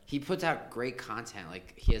 Wiz. He puts out great content.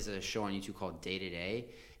 Like he has a show on YouTube called Day to Day,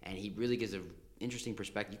 and he really gives an interesting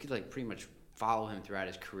perspective. You could like pretty much follow him throughout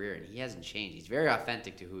his career, and he hasn't changed. He's very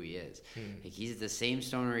authentic to who he is. Like he's the same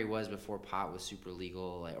stoner he was before pot was super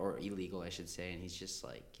legal, or illegal, I should say. And he's just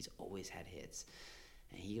like he's always had hits,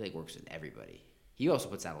 and he like works with everybody. He also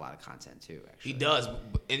puts out a lot of content too. Actually, He does.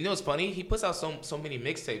 And you know what's funny? He puts out so many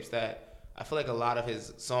mixtapes that I feel like a lot of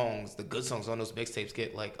his songs, the good songs on those mixtapes,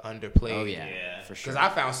 get like underplayed. Oh yeah, for sure. Because I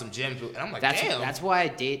found some gems, and I'm like, damn. That's why I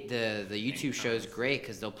date the YouTube show is great,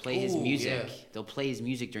 because they'll play his music. Yeah. They'll play his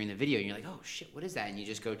music during the video, and you're like, oh shit, what is that? And you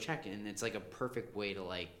just go check it, and it's like a perfect way to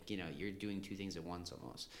like, you're doing two things at once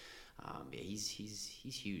almost. Yeah, he's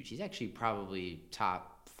huge. He's actually probably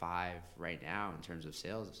top 5 right now in terms of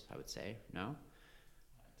sales, I would say. No?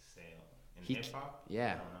 In hip-hop? Yeah.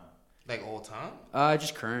 I don't know. Like all time?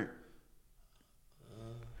 Just current.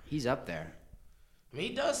 He's up there. I mean,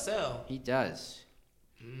 he does sell. He does.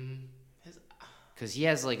 Because he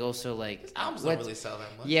has like also like his albums don't really sell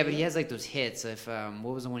that much. Yeah, but he has like those hits. If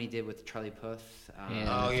what was the one he did with Charlie Puth?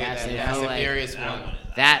 Fast and Furious one.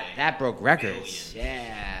 That broke records.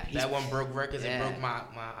 Yeah, that one broke records and broke my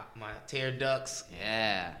tear ducts.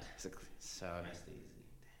 Yeah. So.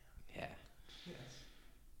 Yeah.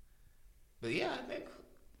 But yeah, I think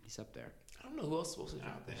he's up there. I don't know who else is supposed to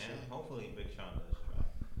drop this shit. Hopefully Big Sean does drop.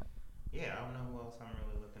 Yeah, I don't know who else I'm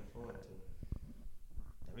really looking forward to.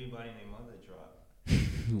 Everybody and their mother dropped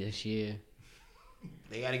this year.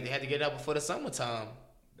 They had to get out before the summertime.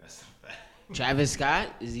 That's a fact. Travis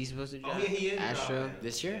Scott, is he supposed to drop? Oh yeah, he is. Astro dropping.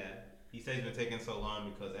 This year? Yeah. He said it's been taking so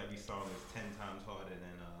long because every song is 10 times harder than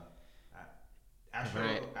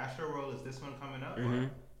Astro World. Is this one coming up? Mm-hmm.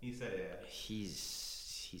 He said yeah.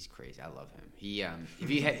 He's crazy. I love him. He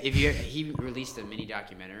released a mini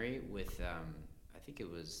documentary with I think it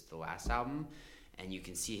was the last album, and you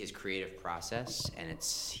can see his creative process, and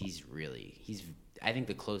he's I think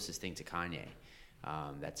the closest thing to Kanye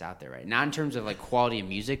that's out there, right? Not in terms of like quality of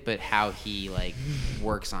music, but how he like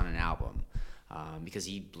works on an album, because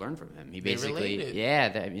he learned from him. He basically he's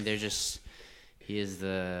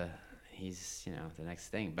the next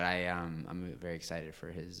thing. But I'm very excited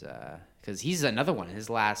for his because he's another one.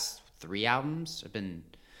 His last 3 albums have been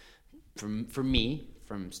for me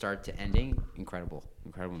from start to ending incredible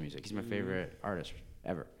music. He's my favorite artist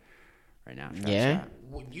ever right now. Yeah.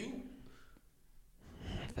 Would you?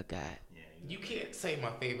 I forgot. You can't say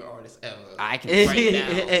my favorite artist ever. I can right now.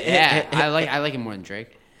 Yeah, I like him more than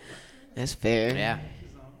Drake. That's fair. Yeah.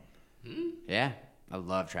 Yeah, I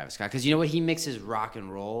love Travis Scott because you know what? He mixes rock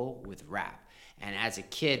and roll with rap. And as a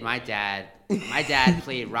kid, my dad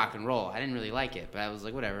played rock and roll. I didn't really like it, but I was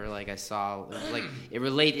like, whatever. Like I saw, it was like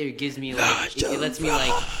it gives me like it lets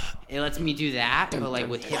me do that, but like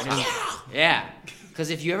with hip hop. Yeah, because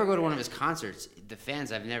if you ever go to one of his concerts, the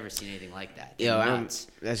fans, I've never seen anything like that.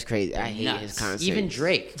 That's crazy. I hate his concerts. Even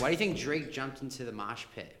Drake. Why do you think Drake jumped into the mosh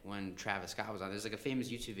pit when Travis Scott was on? There's like a famous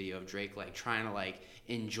YouTube video of Drake like trying to like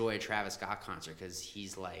enjoy a Travis Scott concert because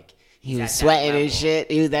he's like. He was sweating and shit.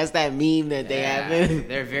 That's that meme that they have.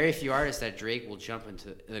 There are very few artists that Drake will jump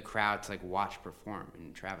into the crowd to like watch perform,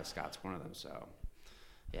 and Travis Scott's one of them. So,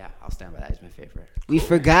 yeah, I'll stand by that. He's my favorite. We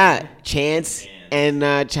forgot Chance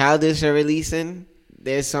and Childish are releasing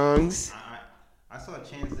their songs. I saw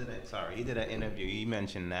Chance he did an interview. He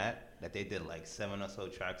mentioned that they did like 7 or so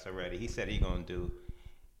tracks already. He said he's gonna do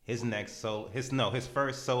his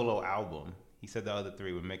first solo album. He said the other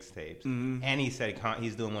 3 were mixtapes. Mm-hmm. And he said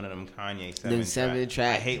he's doing one of them Kanye 7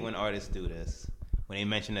 tracks. I hate when artists do this. When they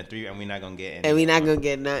mention the 3 and we're not going to get anything. And we're not going to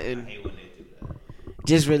get nothing. I hate when they do that.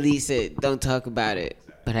 Just release it. Don't talk about it.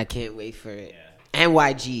 Exactly. But I can't wait for it. Yeah. And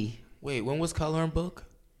YG. Wait, when was Color and Book?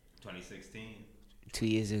 2016. 2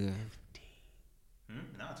 years ago.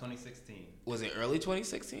 No, 2016. Was it early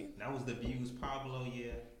 2016? That was the Views Pablo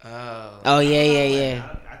year. Oh,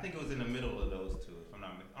 yeah. I think it was in the middle of those 2.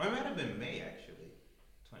 Or it might have been May, actually.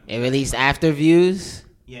 It released after Views?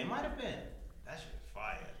 Yeah, it might have been. That shit was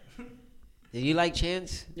fire. Did you like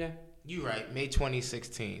Chance? Yeah. You right. May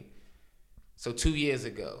 2016. So 2 years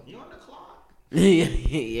ago. You on the clock.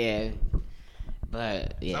 Yeah.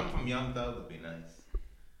 But, yeah. Something from Young Thug would be nice.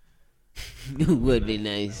 Would be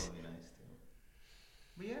nice. That would be nice, too.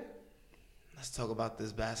 But, yeah. Let's talk about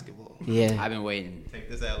this basketball. Yeah. I've been waiting.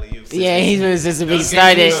 Take this alley-oop. Yeah, he's been since the big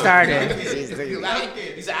started. He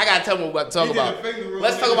said, I got to tell him what to talk about.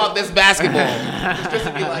 Let's talk about this basketball. It's just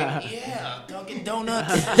to be like, yeah, Dunkin'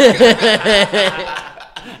 Donuts.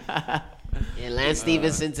 And Lance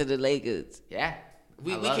Stevenson to the Lakers. Yeah.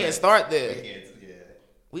 We can't start there.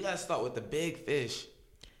 We got to start with the big fish.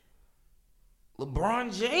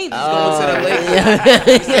 LeBron James is going to the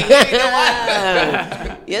Lakers.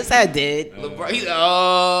 Yes, I did.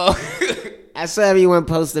 I saw everyone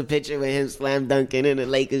post a picture with him slam dunking in a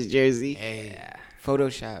Lakers jersey. Hey.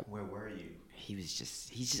 Photoshop. Where were you? He's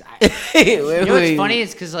just. You know what's funny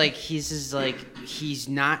is because like he's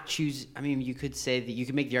not choosing. I mean, you could say that you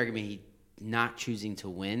could make the argument he's not choosing to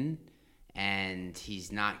win, and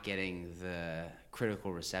he's not getting the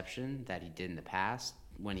critical reception that he did in the past.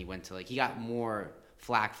 when he went to he got more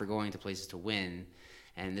flack for going to places to win,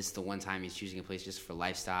 and this is the one time he's choosing a place just for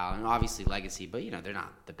lifestyle and obviously legacy. But they're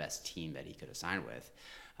not the best team that he could have signed with.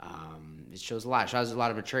 It shows a lot. It shows a lot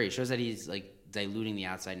of maturity. It shows that he's diluting the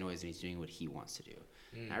outside noise and he's doing what he wants to do.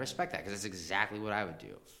 And I respect that because that's exactly what I would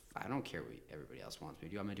do. I don't care what everybody else wants me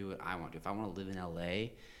to do. I'm gonna do what I want to do. If I want to live in LA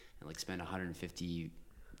and spend $154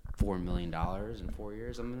 million in 4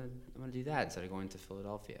 years, I'm gonna do that instead of going to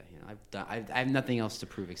Philadelphia. I have nothing else to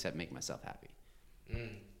prove except make myself happy.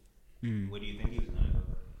 What do you think he's gonna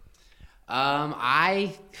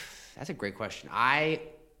go? That's a great question. I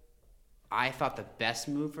thought the best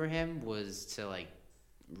move for him was to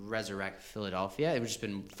resurrect Philadelphia. It would just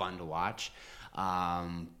been fun to watch.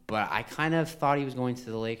 But I kind of thought he was going to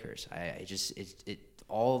the Lakers.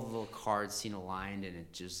 All the cards seemed aligned, and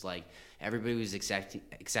it just everybody was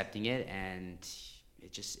accepting it, and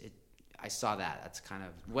I saw that. That's kind of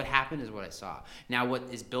what happened is what I saw. Now, what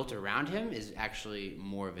is built around him is actually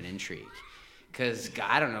more of an intrigue. Because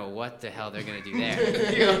I don't know what the hell they're going to do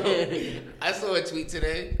there. I saw a tweet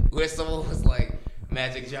today where someone was like,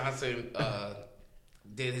 Magic Johnson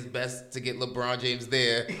did his best to get LeBron James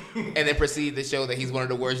there and then proceeded to show that he's one of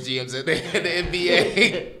the worst GMs in the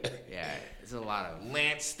NBA. Yeah, it's a lot of...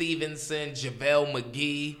 Lance Stevenson, JaVale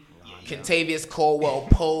McGee, Kentavious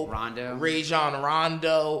Caldwell-Pope, Rajon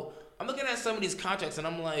Rondo. I'm looking at some of these contracts and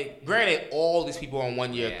I'm like, granted, all these people are on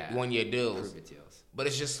one year deals. But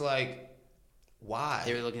it's just why?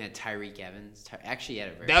 They were looking at Tyreek Evans. Actually, he had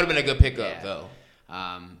a very... That would have been a good pickup, though.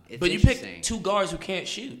 But you picked two guards who can't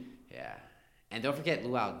shoot. Yeah. And don't forget,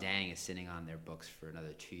 Luol Deng is sitting on their books for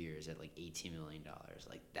another 2 years at $18 million.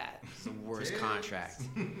 That's the worst contract.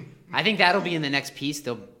 I think that'll be in the next piece.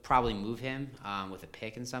 They'll probably move him with a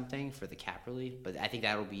pick and something for the cap relief. But I think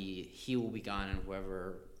he will be gone, and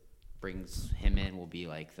whoever brings him in will be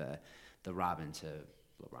the Robin to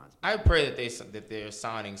LeBron's. I pray that they're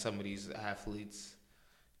signing some of these athletes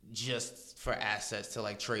just for assets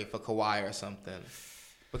to trade for Kawhi or something,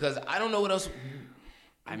 because I don't know what else.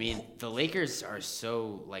 I mean, the Lakers are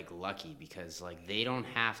so lucky because they don't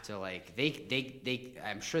have to they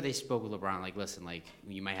I'm sure they spoke with LeBron listen,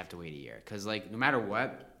 you might have to wait a year because no matter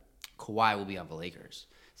what, Kawhi will be on the Lakers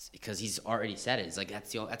because he's already said it.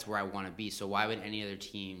 It's that's where I want to be. So why would any other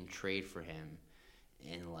team trade for him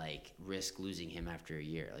and risk losing him after a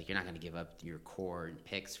year? You're not going to give up your core and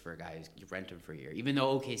picks for a guy who's you rent him for a year. Even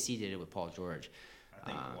though OKC did it with Paul George. I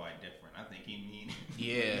think Kawhi different. I think he mean.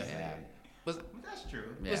 Yeah. But that's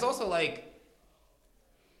true. Yeah. It's also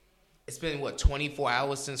it's been 24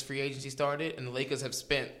 hours since free agency started, and the Lakers have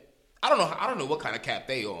spent I don't know what kind of cap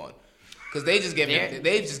they on. Because they've just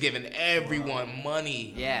given everyone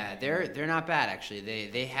money. Yeah, they're not bad actually.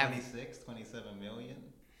 They have 27 million.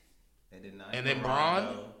 They did not. And then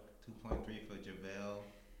Bron, 2.3 for JaVale,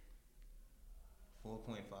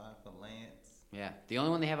 4.5 for Lance. Yeah, the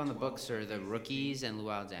only one they have on the books are the rookies and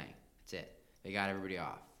Luol Deng. That's it. They got everybody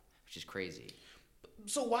off, which is crazy.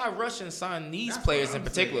 So why rush and sign these players in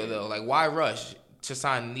particular though? Why rush to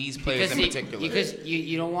sign these players in particular? Because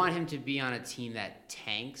you don't want him to be on a team that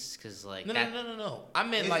tanks. Because No. I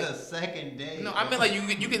meant it's the second day. No, I meant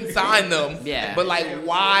you can sign them. Yeah. But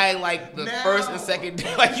why the first and second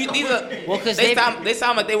day? You need a. Well, because they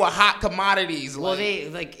sound like they were hot commodities. Well, they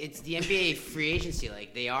it's the NBA free agency.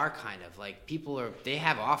 They are kind of they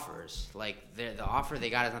have offers. The offer they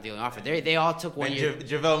got is not the only offer. They all took 1 year.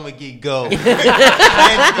 JaVale McGee, go.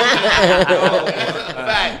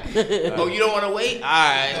 Fact. Oh, you don't want to wait? All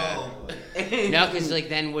right. No, because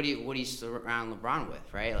then what do you surround LeBron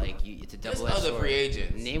with, right? It's a double-edged sword. Other free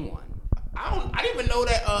agents. Name one. I didn't even know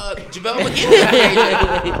that JaVale McGee was a free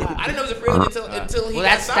agent. I didn't know he was a free agent until he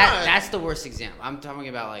got signed. That's the worst example. I'm talking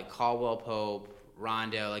about Caldwell Pope,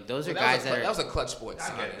 Rondo. Those are guys that was a clutch sports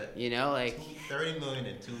signing. $30 million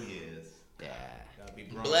in 2 years. Yeah. Gotta be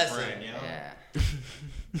blessing. Yeah.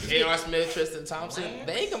 J.R. Smith, Tristan Thompson,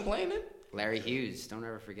 they ain't complaining. Larry Hughes. Don't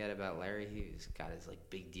ever forget about Larry Hughes. Got his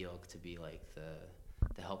big deal to be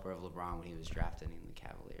the helper of LeBron when he was drafted in the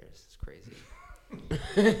Cavaliers. It's crazy.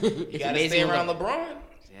 You gotta stay around LeBron.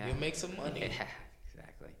 Yeah. You'll make some money. Yeah,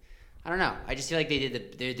 exactly. I don't know. I just feel like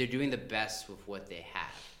they're doing the best with what they have.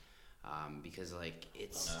 Because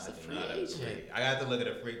it's a free agent. I got to look at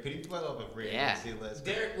a free. Could you pull up a free agency list?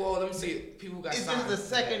 Let me see. People got signed. It's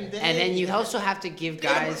just the second day. And then you also have to give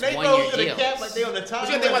guys 1 year deals. They on the top.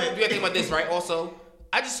 You gotta think about this, right? Also,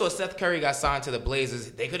 I just saw Seth Curry got signed to the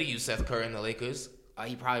Blazers. They could have used Seth Curry in the Lakers.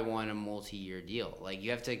 He probably wanted a multi-year deal.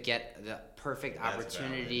 You have to get the perfect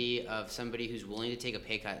opportunity of somebody who's willing to take a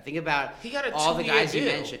pay cut. Think about he got all the guys deal.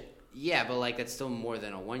 you mentioned. Yeah, but that's still more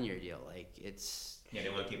than a 1 year deal. Yeah, they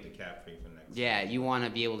want to keep the cap free for next. Yeah, you want to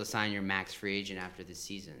be able to sign your max free agent after this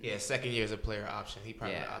season. Yeah, second year is a player option. He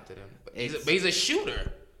probably opted in. But he's a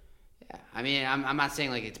shooter. Yeah, I mean, I'm not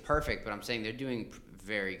saying like it's perfect, but I'm saying they're doing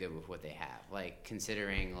very good with what they have. Like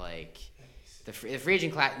considering like the free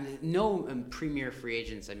agent class, no premier free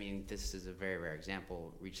agents. I mean, this is a very rare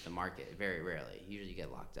example. Reach the market very rarely. Usually, you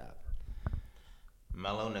get locked up.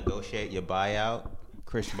 Melo, negotiate your buyout.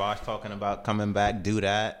 Chris Bosh talking about coming back. Do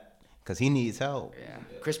that. Because he needs help. Yeah.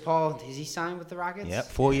 Chris Paul, is he signed with the Rockets? Yep.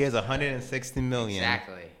 4 years, $160 million.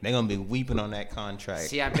 Exactly. They're going to be weeping on that contract.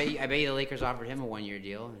 See, I bet you the Lakers offered him a 1-year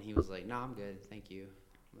deal, and he was like, "No, I'm good, thank you."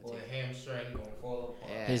 Or a hamstring gonna fall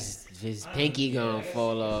apart. Yeah. His pinky gonna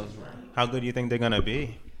fall off. How good do you think they're going to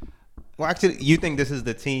be? Well, actually, you think this is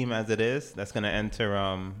the team as it is that's going to enter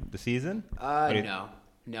the season?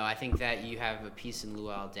 No, I think that you have a piece in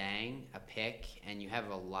Luol Deng, a pick, and you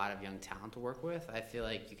have a lot of young talent to work with. I feel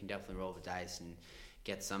like you can definitely roll the dice and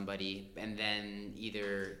get somebody, and then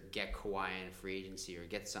either get Kawhi in free agency or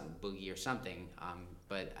get some Boogie or something.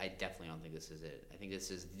 But I definitely don't think this is it. I think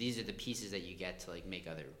these are the pieces that you get to like make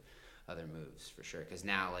other moves for sure. Because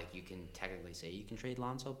now like you can technically say you can trade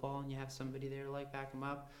Lonzo Ball and you have somebody there to like back him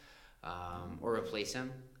up, or replace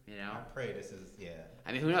him. You know, I pray this is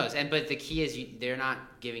I mean, who knows? But the key is they're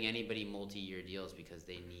not giving anybody multi-year deals because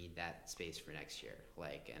they need that space for next year.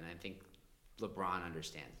 Like, and I think LeBron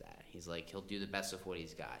understands that. He's like, he'll do the best of what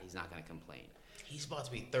he's got. He's not going to complain. He's about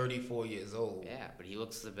to be 34 years old. Yeah, but he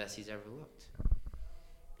looks the best he's ever looked.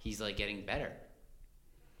 He's like getting better.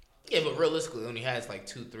 Yeah, but realistically, he only has like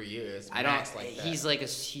 2-3 years. I don't. Like that. He's like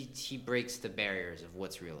he breaks the barriers of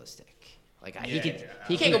what's realistic. Like he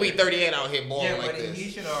can't go be 38 out here balling like this. He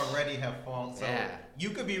should already have fallen. So you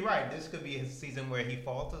could be right. This could be a season where he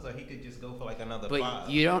falters, or he could just go for like another 5.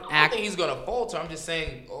 I don't think he's gonna falter. I'm just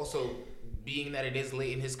saying, also being that it is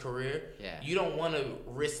late in his career, you don't want to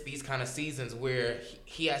risk these kind of seasons where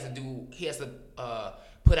he has to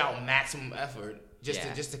put out maximum effort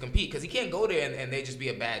just to compete, because he can't go there and they just be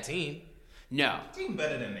a bad team. No, team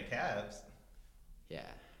better than the Cavs. Yeah,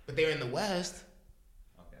 but they're in the West.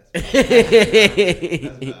 That's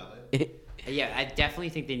valid. Yeah, I definitely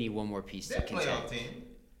think they need one more piece to contend. Playoff team.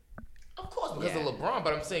 Of course, because of LeBron,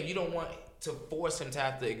 but I'm saying you don't want to force him to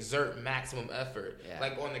have to exert maximum effort. Yeah.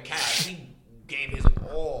 Like on the Cavs, he gave his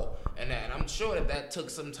all, and I'm sure that took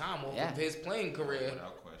some time off of his playing career.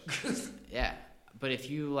 Without question. Yeah, but if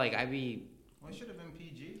you like, Well, it should have been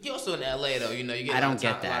PG. You're also in LA though, you know. You get a lot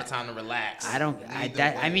of time to relax. I don't.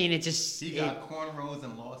 I mean, it just he got cornrows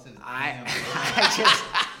and lost his. I just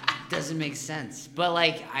doesn't make sense. But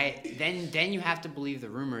like, then you have to believe the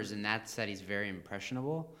rumors, and that's that he's very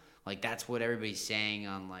impressionable. Like that's what everybody's saying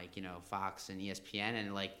on like Fox and ESPN,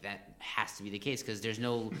 and like that has to be the case because there's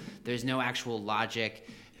no actual logic,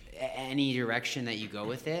 any direction that you go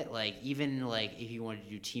with it. Like even like if you wanted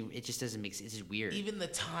to do team, it just doesn't make sense. It's just weird. Even the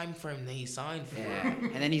time frame that he signed for,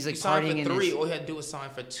 and then he's like he signed partying for 3. in All he had to do was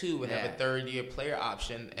sign for 2 and have a 3rd-year player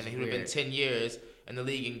option, and he would have been 10 years in the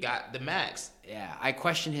league and got the max. Yeah, I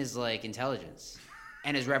question his like intelligence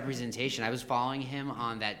and his representation. I was following him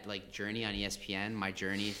on that like journey on ESPN, my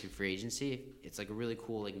journey through free agency. It's like a really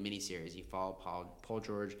cool like mini series. He followed Paul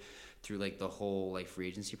George through like the whole like free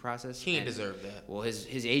agency process. He didn't deserve that. Well,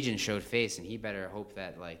 his agent showed face, and he better hope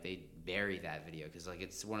that like they bury that video because like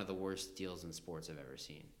it's one of the worst deals in sports I've ever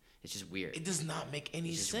seen. It's just weird. It does not make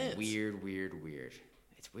any sense. Weird.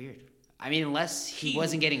 It's weird. I mean, unless he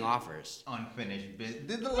wasn't getting offers. Unfinished business.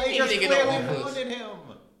 Did the Lakers clearly wanted him?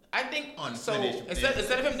 I think unfinished so.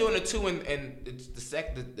 Instead of him doing the 2 and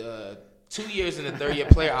the 2 years in the 3rd-year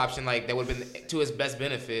player option, like that would have been to his best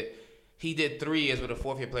benefit. He did 3 years with a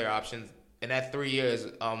 4th-year player option, and that 3 years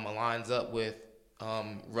aligns up with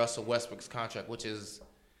Russell Westbrook's contract, which is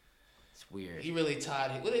it's weird. He really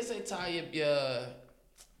tied. What they say? Tie your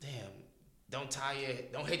don't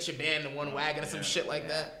hit your band in one wagon or some shit like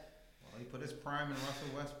that. Well, he put his prime in Russell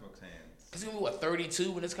Westbrook's hands. He's gonna be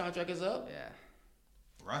 32 when his contract is up. Yeah.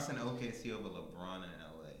 Russ and OKC over LeBron in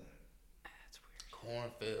LA. That's weird.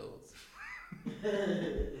 Cornfields.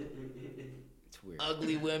 It's weird.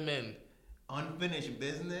 Ugly women. Unfinished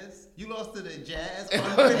business. You lost to the Jazz.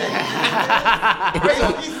 Unfinished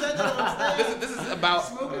business. He said that on stage. This is about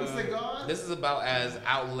smoking cigars. This is about as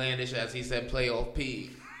outlandish as he said playoff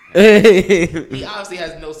P. He obviously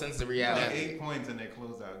has no sense of reality. Like 8 points in their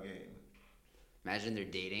closeout game. Imagine they're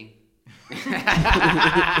dating.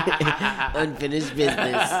 Unfinished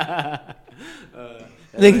business.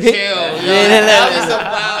 Chill, that would be some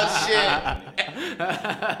wild shit.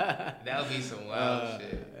 That would be some wild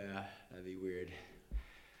shit. Yeah, that'd be weird.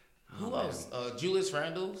 Who else? Julius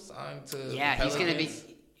Randle signed to. Yeah, the he's gonna be.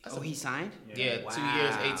 He signed? Yeah, Wow. 2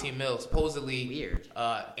 years, 18 mil. Supposedly, weird.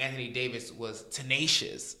 Anthony Davis was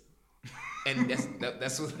tenacious, and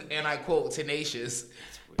that's what, and I quote, tenacious,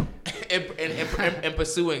 in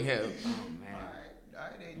pursuing him. Oh man.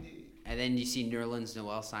 And then you see Nerlens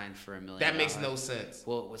Noel signed for $1 million. That makes no sense.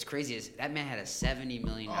 Well, what's crazy is that man had a $70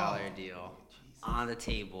 million deal on the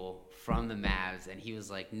table from the Mavs, and he was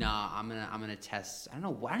like, "Nah, I'm gonna test." I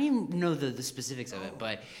don't even know the specifics of it,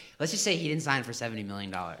 but let's just say he didn't sign for $70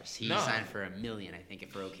 million. He signed for $1 million, I think,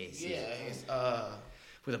 for OKC. Yeah,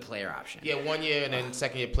 with a player option. Yeah, 1 year and then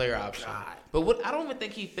second year player option. God. But I don't even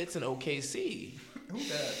think he fits in OKC. Who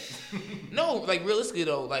does? No, like realistically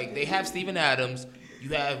though, like they have Steven Adams. You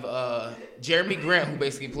have Jeremy Grant, who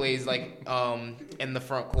basically plays like in the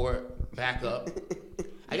front court, backup.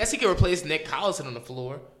 I guess he could replace Nick Collison on the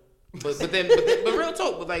floor. But real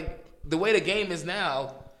talk, but like the way the game is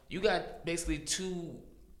now, you got basically two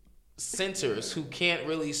centers who can't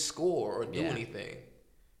really score or do anything.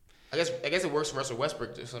 I guess it works for Russell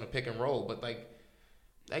Westbrook just on a pick and roll, but like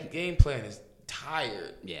that game plan is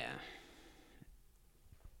tired. Yeah.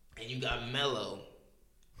 And you got Melo.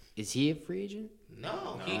 Is he a free agent?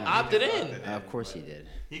 No, he opted in. Of course he did.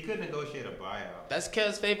 He could negotiate a buyout. That's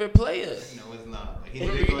Kev's favorite player. No, it's not. He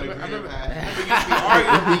didn't go to Green Pass.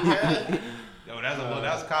 Yo,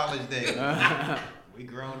 that's college days. We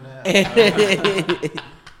grown now. That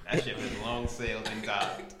ship is long sailed and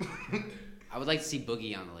docked. I would like to see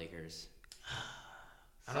Boogie on the Lakers.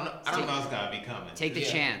 I don't know. Something's gotta be coming. Take the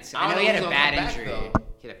chance. I I know he had a bad injury. Back,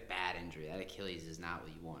 He had a bad injury. That Achilles is not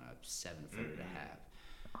what you want a 7-footer to have.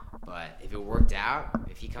 But if it worked out,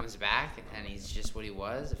 if he comes back and he's just what he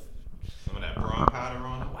was, some of that brawn powder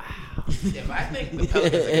on him. Wow. Yeah, but I think the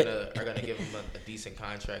Pelicans are gonna give him a decent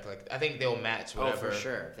contract. Like I think they'll match whatever. Oh, for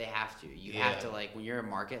sure. They have to. You have to, like, when you're a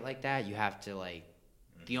market like that, you have to, like,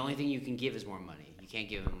 the only thing you can give is more money. You can't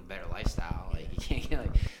give him a better lifestyle. Like, you can't get,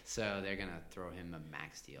 like, so they're gonna throw him a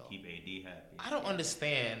max deal. Keep AD happy. I don't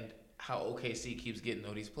understand how OKC keeps getting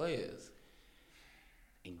all these players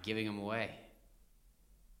and giving them away.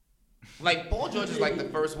 Like Paul George is like the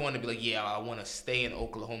first one to be like, yeah, I want to stay in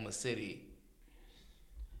Oklahoma City.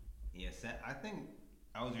 Yes, I think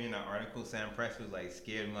I was reading an article. Sam Presti was like,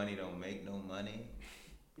 "Scared money don't make no money."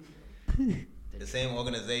 The same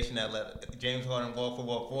organization that let James Harden go for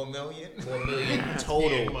what, $4 million? $4 million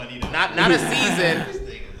total, not a season.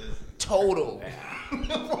 Total.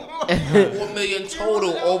 $4 million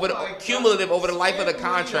total over the cumulative over the life of the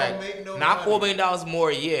contract. Not $4 million more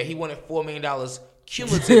a year. He wanted $4 million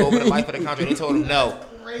cumulative over the life of the contract. They told him no.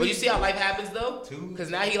 But you see how life happens though? Because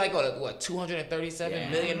now he like got what,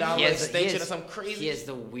 $237 million extension or something crazy. He has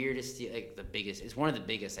the weirdest, like the biggest. It's one of the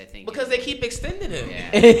biggest, I think. Because they keep extending him.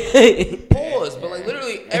 Yeah. Pause. But like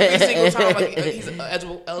literally every single time like he's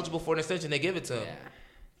eligible for an extension, they give it to him. Yeah.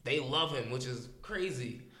 They love him, which is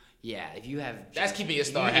crazy. Yeah, if you have that's keeping your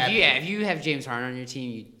star happy. If you have James Harden on your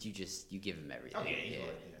team, you give him everything. Oh, yeah,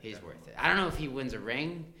 he's worth it. I don't know if he wins a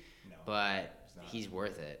ring, but he's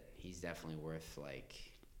worth it. He's definitely worth like.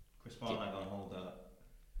 Chris Paul not gonna hold up.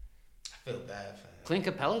 I feel bad for him. Clint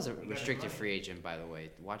Capella's a restricted free agent, by the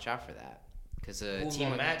way. Watch out for that. Because a who's team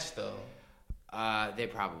gonna match though? They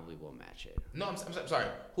probably will match it. No, I'm sorry.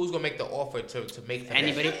 Who's gonna make the offer to make the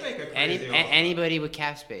anybody with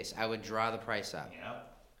cap space? I would draw the price up. Yep.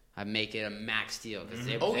 I'd make it a max deal.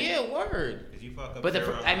 Word. You fuck up but the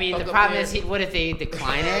problem is, what if they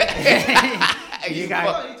decline it? You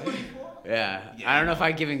got. Yeah, I don't know if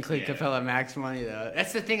I'd give Clint Capella max money though.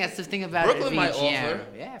 That's the thing. That's the thing about Brooklyn it might offer.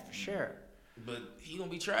 Yeah, for sure. But he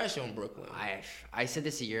gonna be trash on Brooklyn. I said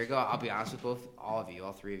this a year ago. I'll be honest with all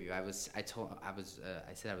three of you. I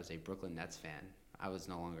said I was a Brooklyn Nets fan. I was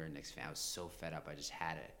no longer a Knicks fan. I was so fed up. I just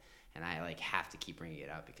had it, and I like have to keep bringing it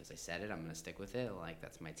up because I said it. I'm gonna stick with it. Like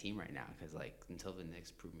that's my team right now. Because like until the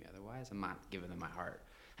Knicks prove me otherwise, I'm not giving them my heart.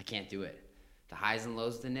 I can't do it. The highs and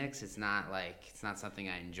lows of the Knicks, it's not something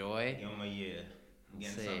I enjoy. Give them a year.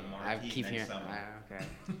 I keep hearing. Okay.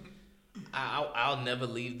 I'll never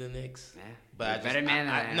leave the Knicks. Yeah, but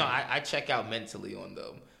I check out mentally on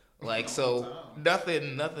them. Like so,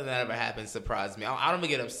 nothing that ever happens surprised me. I don't even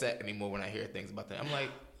get upset anymore when I hear things about them. I'm like,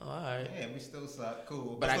 oh, all right. Yeah, we still suck.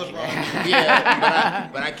 Cool. But I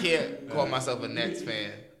can't. But I can't call myself a Nets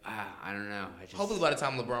fan. I don't know. Hopefully, by the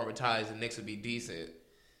time LeBron retires, the Knicks will be decent.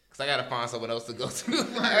 Because I got to find someone else to go to.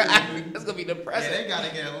 That's going to be depressing. Yeah, they got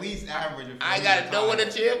to get at least average. I got to know what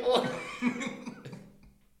to cheer for.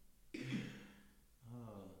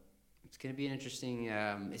 It's going to be an interesting...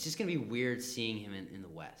 it's just going to be weird seeing him in the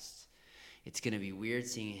West. It's going to be weird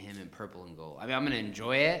seeing him in purple and gold. I mean, I'm going to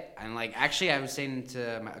enjoy it. And, like, actually, I was saying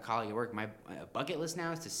to a colleague at work, my bucket list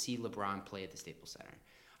now is to see LeBron play at the Staples Center.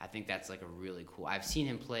 I think that's like a really cool. I've seen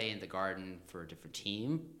him play in the Garden for a different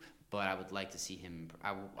team, but I would like to see him.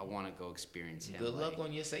 I want to go experience him. Good luck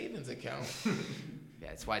on your savings account. Yeah,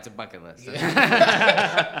 that's why it's a bucket list. But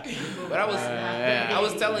I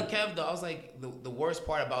was telling Kev though, I was like, the worst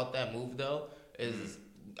part about that move though is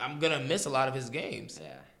I'm gonna miss a lot of his games.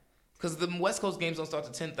 Yeah, because the West Coast games don't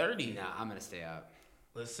start till 10:30. Nah, I'm gonna stay up.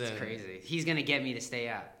 Listen, it's crazy. He's gonna get me to stay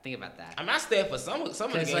up. Think about that. I'm not staying for some of the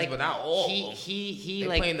games, like, but not all. He they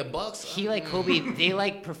like playing the Bucks. He like Kobe. They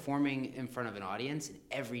like performing in front of an audience, and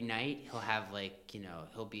every night he'll have like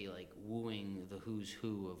he'll be like wooing the who's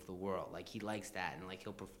who of the world. Like he likes that, and like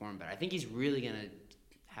he'll perform better. I think he's really gonna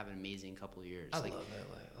have an amazing couple of years. I like, love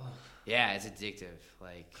LA. Oh. Yeah, it's addictive.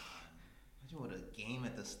 Like. With a game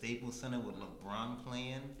at the Staples Center with LeBron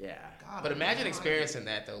playing. Yeah. God, but imagine experiencing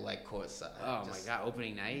that though, like courtside. Oh my God,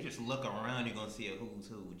 opening night. You just look around, you're gonna see a who's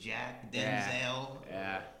who. Jack, Denzel.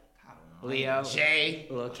 Yeah. I don't know. Leo. Jay.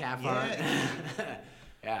 A little cap on.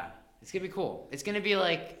 Yeah. It's gonna be cool. It's gonna be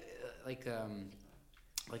like a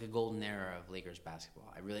golden era of Lakers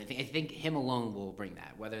basketball. I think him alone will bring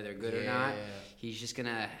that. Whether they're good or not, he's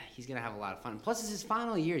gonna have a lot of fun. Plus, it's his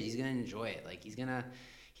final years. He's gonna enjoy it. Like he's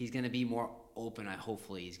gonna be more open.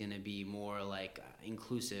 Hopefully, he's gonna be more like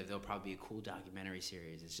inclusive. There'll probably be a cool documentary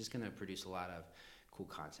series. It's just gonna produce a lot of cool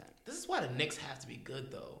content. This is why the Knicks have to be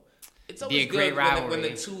good, though. It's be always a great good rivalry when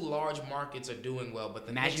the two large markets are doing well. But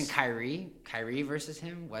imagine Knicks, Kyrie versus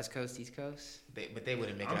him, West Coast, East Coast. But they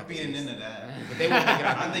wouldn't make it I'm out. feeding into that. But they wouldn't make it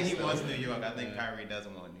out. I think he wants New York. I think Kyrie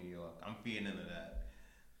doesn't want New York. I'm feeding into that.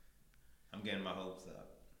 I'm getting my hopes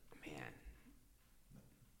up. Man.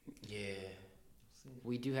 Yeah.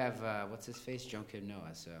 We do have what's his face, Joakim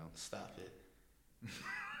Noah. So stop it.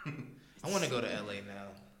 I want to go to LA now.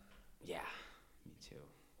 Yeah, me too.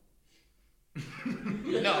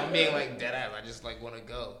 No, I'm being like dead ass. I just like want to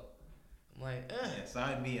go. I'm like, yeah,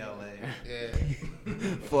 sign me LA. Yeah.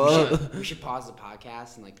 We should pause the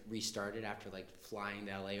podcast and like restart it after like flying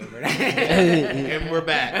to LA overnight. And we're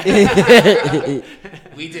back.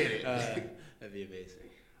 We did it. That'd be amazing.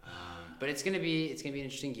 But it's gonna be an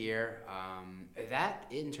interesting year. That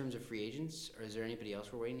in terms of free agents, or is there anybody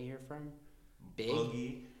else we're waiting to hear from? Big.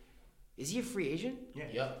 Boogie. Is he a free agent? Yeah.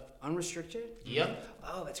 Yep. Unrestricted? Yep.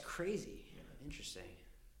 Oh, that's crazy. Yeah. Interesting.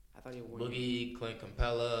 I thought he won. Boogie, Clint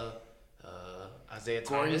Capella, Isaiah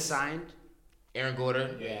Gordon Thomas signed. Aaron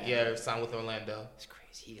Gordon. Yeah, signed with Orlando. It's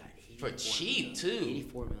crazy. He got for cheap too.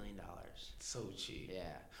 $84 million. So cheap.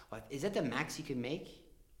 Yeah. Well, is that the max you can make?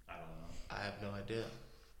 I don't know. I have no idea.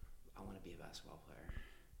 I want to be a basketball player.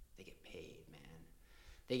 They get paid, man.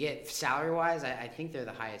 They get salary-wise. I think they're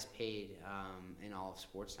the highest paid in all of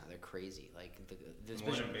sports now. They're crazy. Like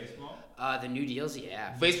more than baseball. The new deals,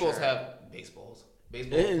 yeah. Baseball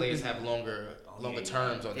players have longer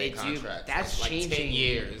terms on their contracts. That's like changing. 10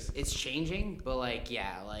 years. It's changing, but like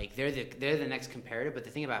they're the next comparative. But the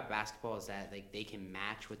thing about basketball is that like they can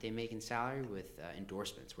match what they make in salary with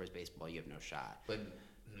endorsements, whereas baseball you have no shot. But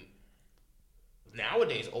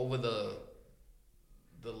nowadays, over the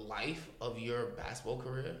life of your basketball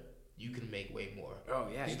career, you can make way more. Oh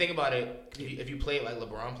yeah. If you think about it, if you play it like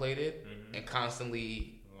LeBron played it, and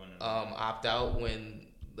constantly opt out when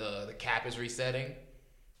the cap is resetting.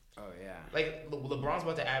 Oh yeah. Like LeBron's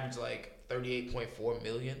about to average like $38.4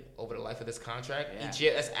 million over the life of this contract Yeah. each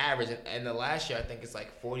year. That's average, and the last year I think it's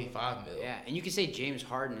like $45 million. Yeah, and you could say James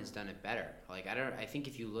Harden has done it better. Like I think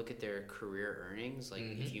if you look at their career earnings, like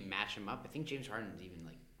if you match them up, I think James Harden's even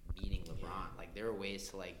like beating LeBron. Yeah. Like there are ways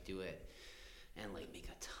to like do it and like make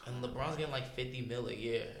a ton. And LeBron's getting like $50 million a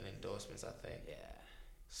year in endorsements, I think. Yeah.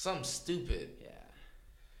 Something stupid. Yeah.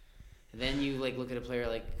 And then you like look at a player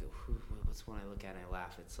like what's one I look at and I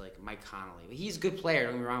laugh. It's like Mike Conley. He's a good player,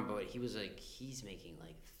 don't get me wrong, but he's making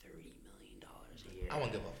like $30 million a year. I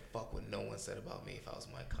wouldn't give a fuck what no one said about me if I was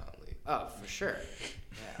Mike Conley. Oh, for sure.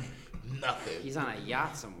 Yeah. Nothing. He's on a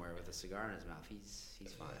yacht somewhere with a cigar in his mouth. He's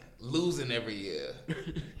fine. Losing every year.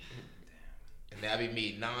 And that'd be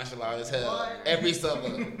me, nonchalant as hell. Every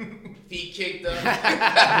summer. Feet kicked up.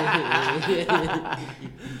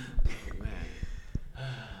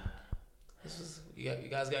 You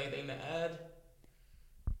guys got anything to add?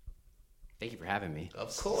 Thank you for having me.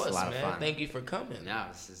 Of course, a lot man. Of fun. Thank you for coming. No,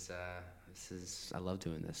 this is I love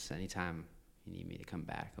doing this. Anytime you need me to come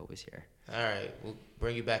back, always here. All right, we'll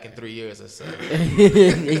bring you back in 3 years or so.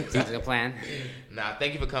 Sounds like a plan. Nah,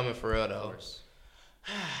 thank you for coming for real though. Of course.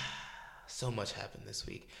 So much happened this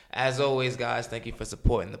week. As always, guys, thank you for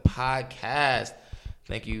supporting the podcast.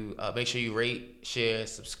 Thank you. Make sure you rate, share,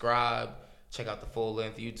 subscribe. Check out the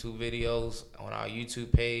full-length YouTube videos on our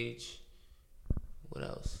YouTube page. What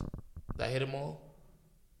else? Did I hit them all?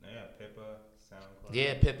 Yeah, Pippa,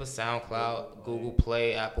 Yeah, Pippa, SoundCloud, Google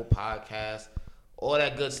Play, Apple Podcasts, all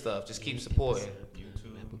that good stuff. Just keep supporting.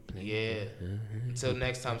 YouTube. Yeah. Until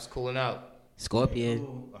next time, it's cooling out.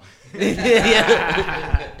 Scorpion.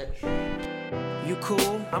 You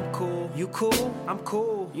cool, I'm cool. You cool, I'm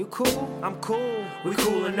cool. You cool, I'm cool. We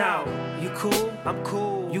coolin' out. You cool, I'm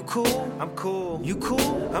cool. You cool, I'm cool. You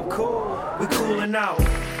cool, I'm cool. We coolin' out.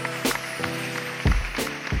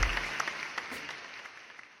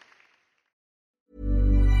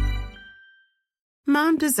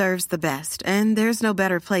 Mom deserves the best, and there's no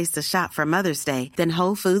better place to shop for Mother's Day than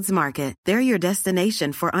Whole Foods Market. They're your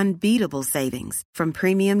destination for unbeatable savings, from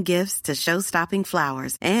premium gifts to show-stopping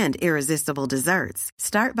flowers and irresistible desserts.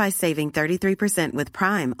 Start by saving 33% with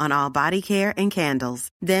Prime on all body care and candles.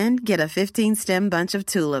 Then get a 15-stem bunch of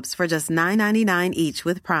tulips for just $9.99 each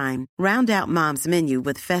with Prime. Round out Mom's menu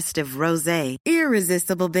with festive rosé,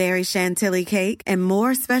 irresistible berry chantilly cake, and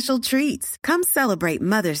more special treats. Come celebrate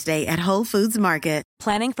Mother's Day at Whole Foods Market.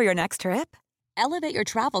 Planning for your next trip? Elevate your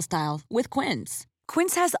travel style with Quince.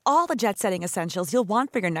 Quince has all the jet-setting essentials you'll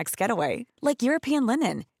want for your next getaway, like European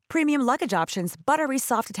linen, premium luggage options, buttery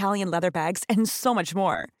soft Italian leather bags, and so much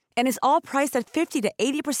more. And is all priced at 50 to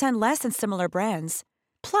 80% less than similar brands.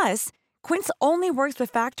 Plus, Quince only works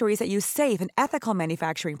with factories that use safe and ethical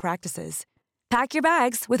manufacturing practices. Pack your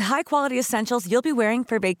bags with high-quality essentials you'll be wearing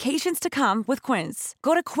for vacations to come with Quince.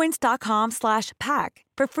 Go to quince.com/pack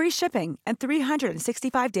for free shipping and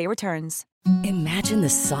 365-day returns. Imagine the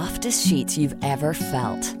softest sheets you've ever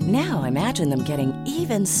felt. Now imagine them getting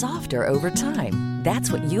even softer over time.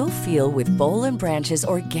 That's what you'll feel with Boll & Branch's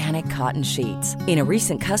organic cotton sheets. In a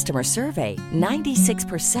recent customer survey,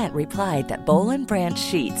 96% replied that Boll & Branch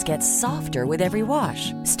sheets get softer with every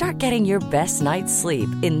wash. Start getting your best night's sleep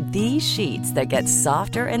in these sheets that get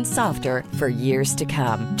softer and softer for years to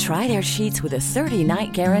come. Try their sheets with a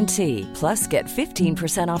 30-night guarantee. Plus, get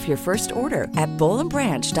 15% off your first order at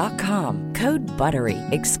bollandbranch.com. Code BUTTERY.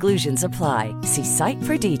 Exclusions apply. See site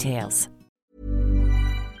for details.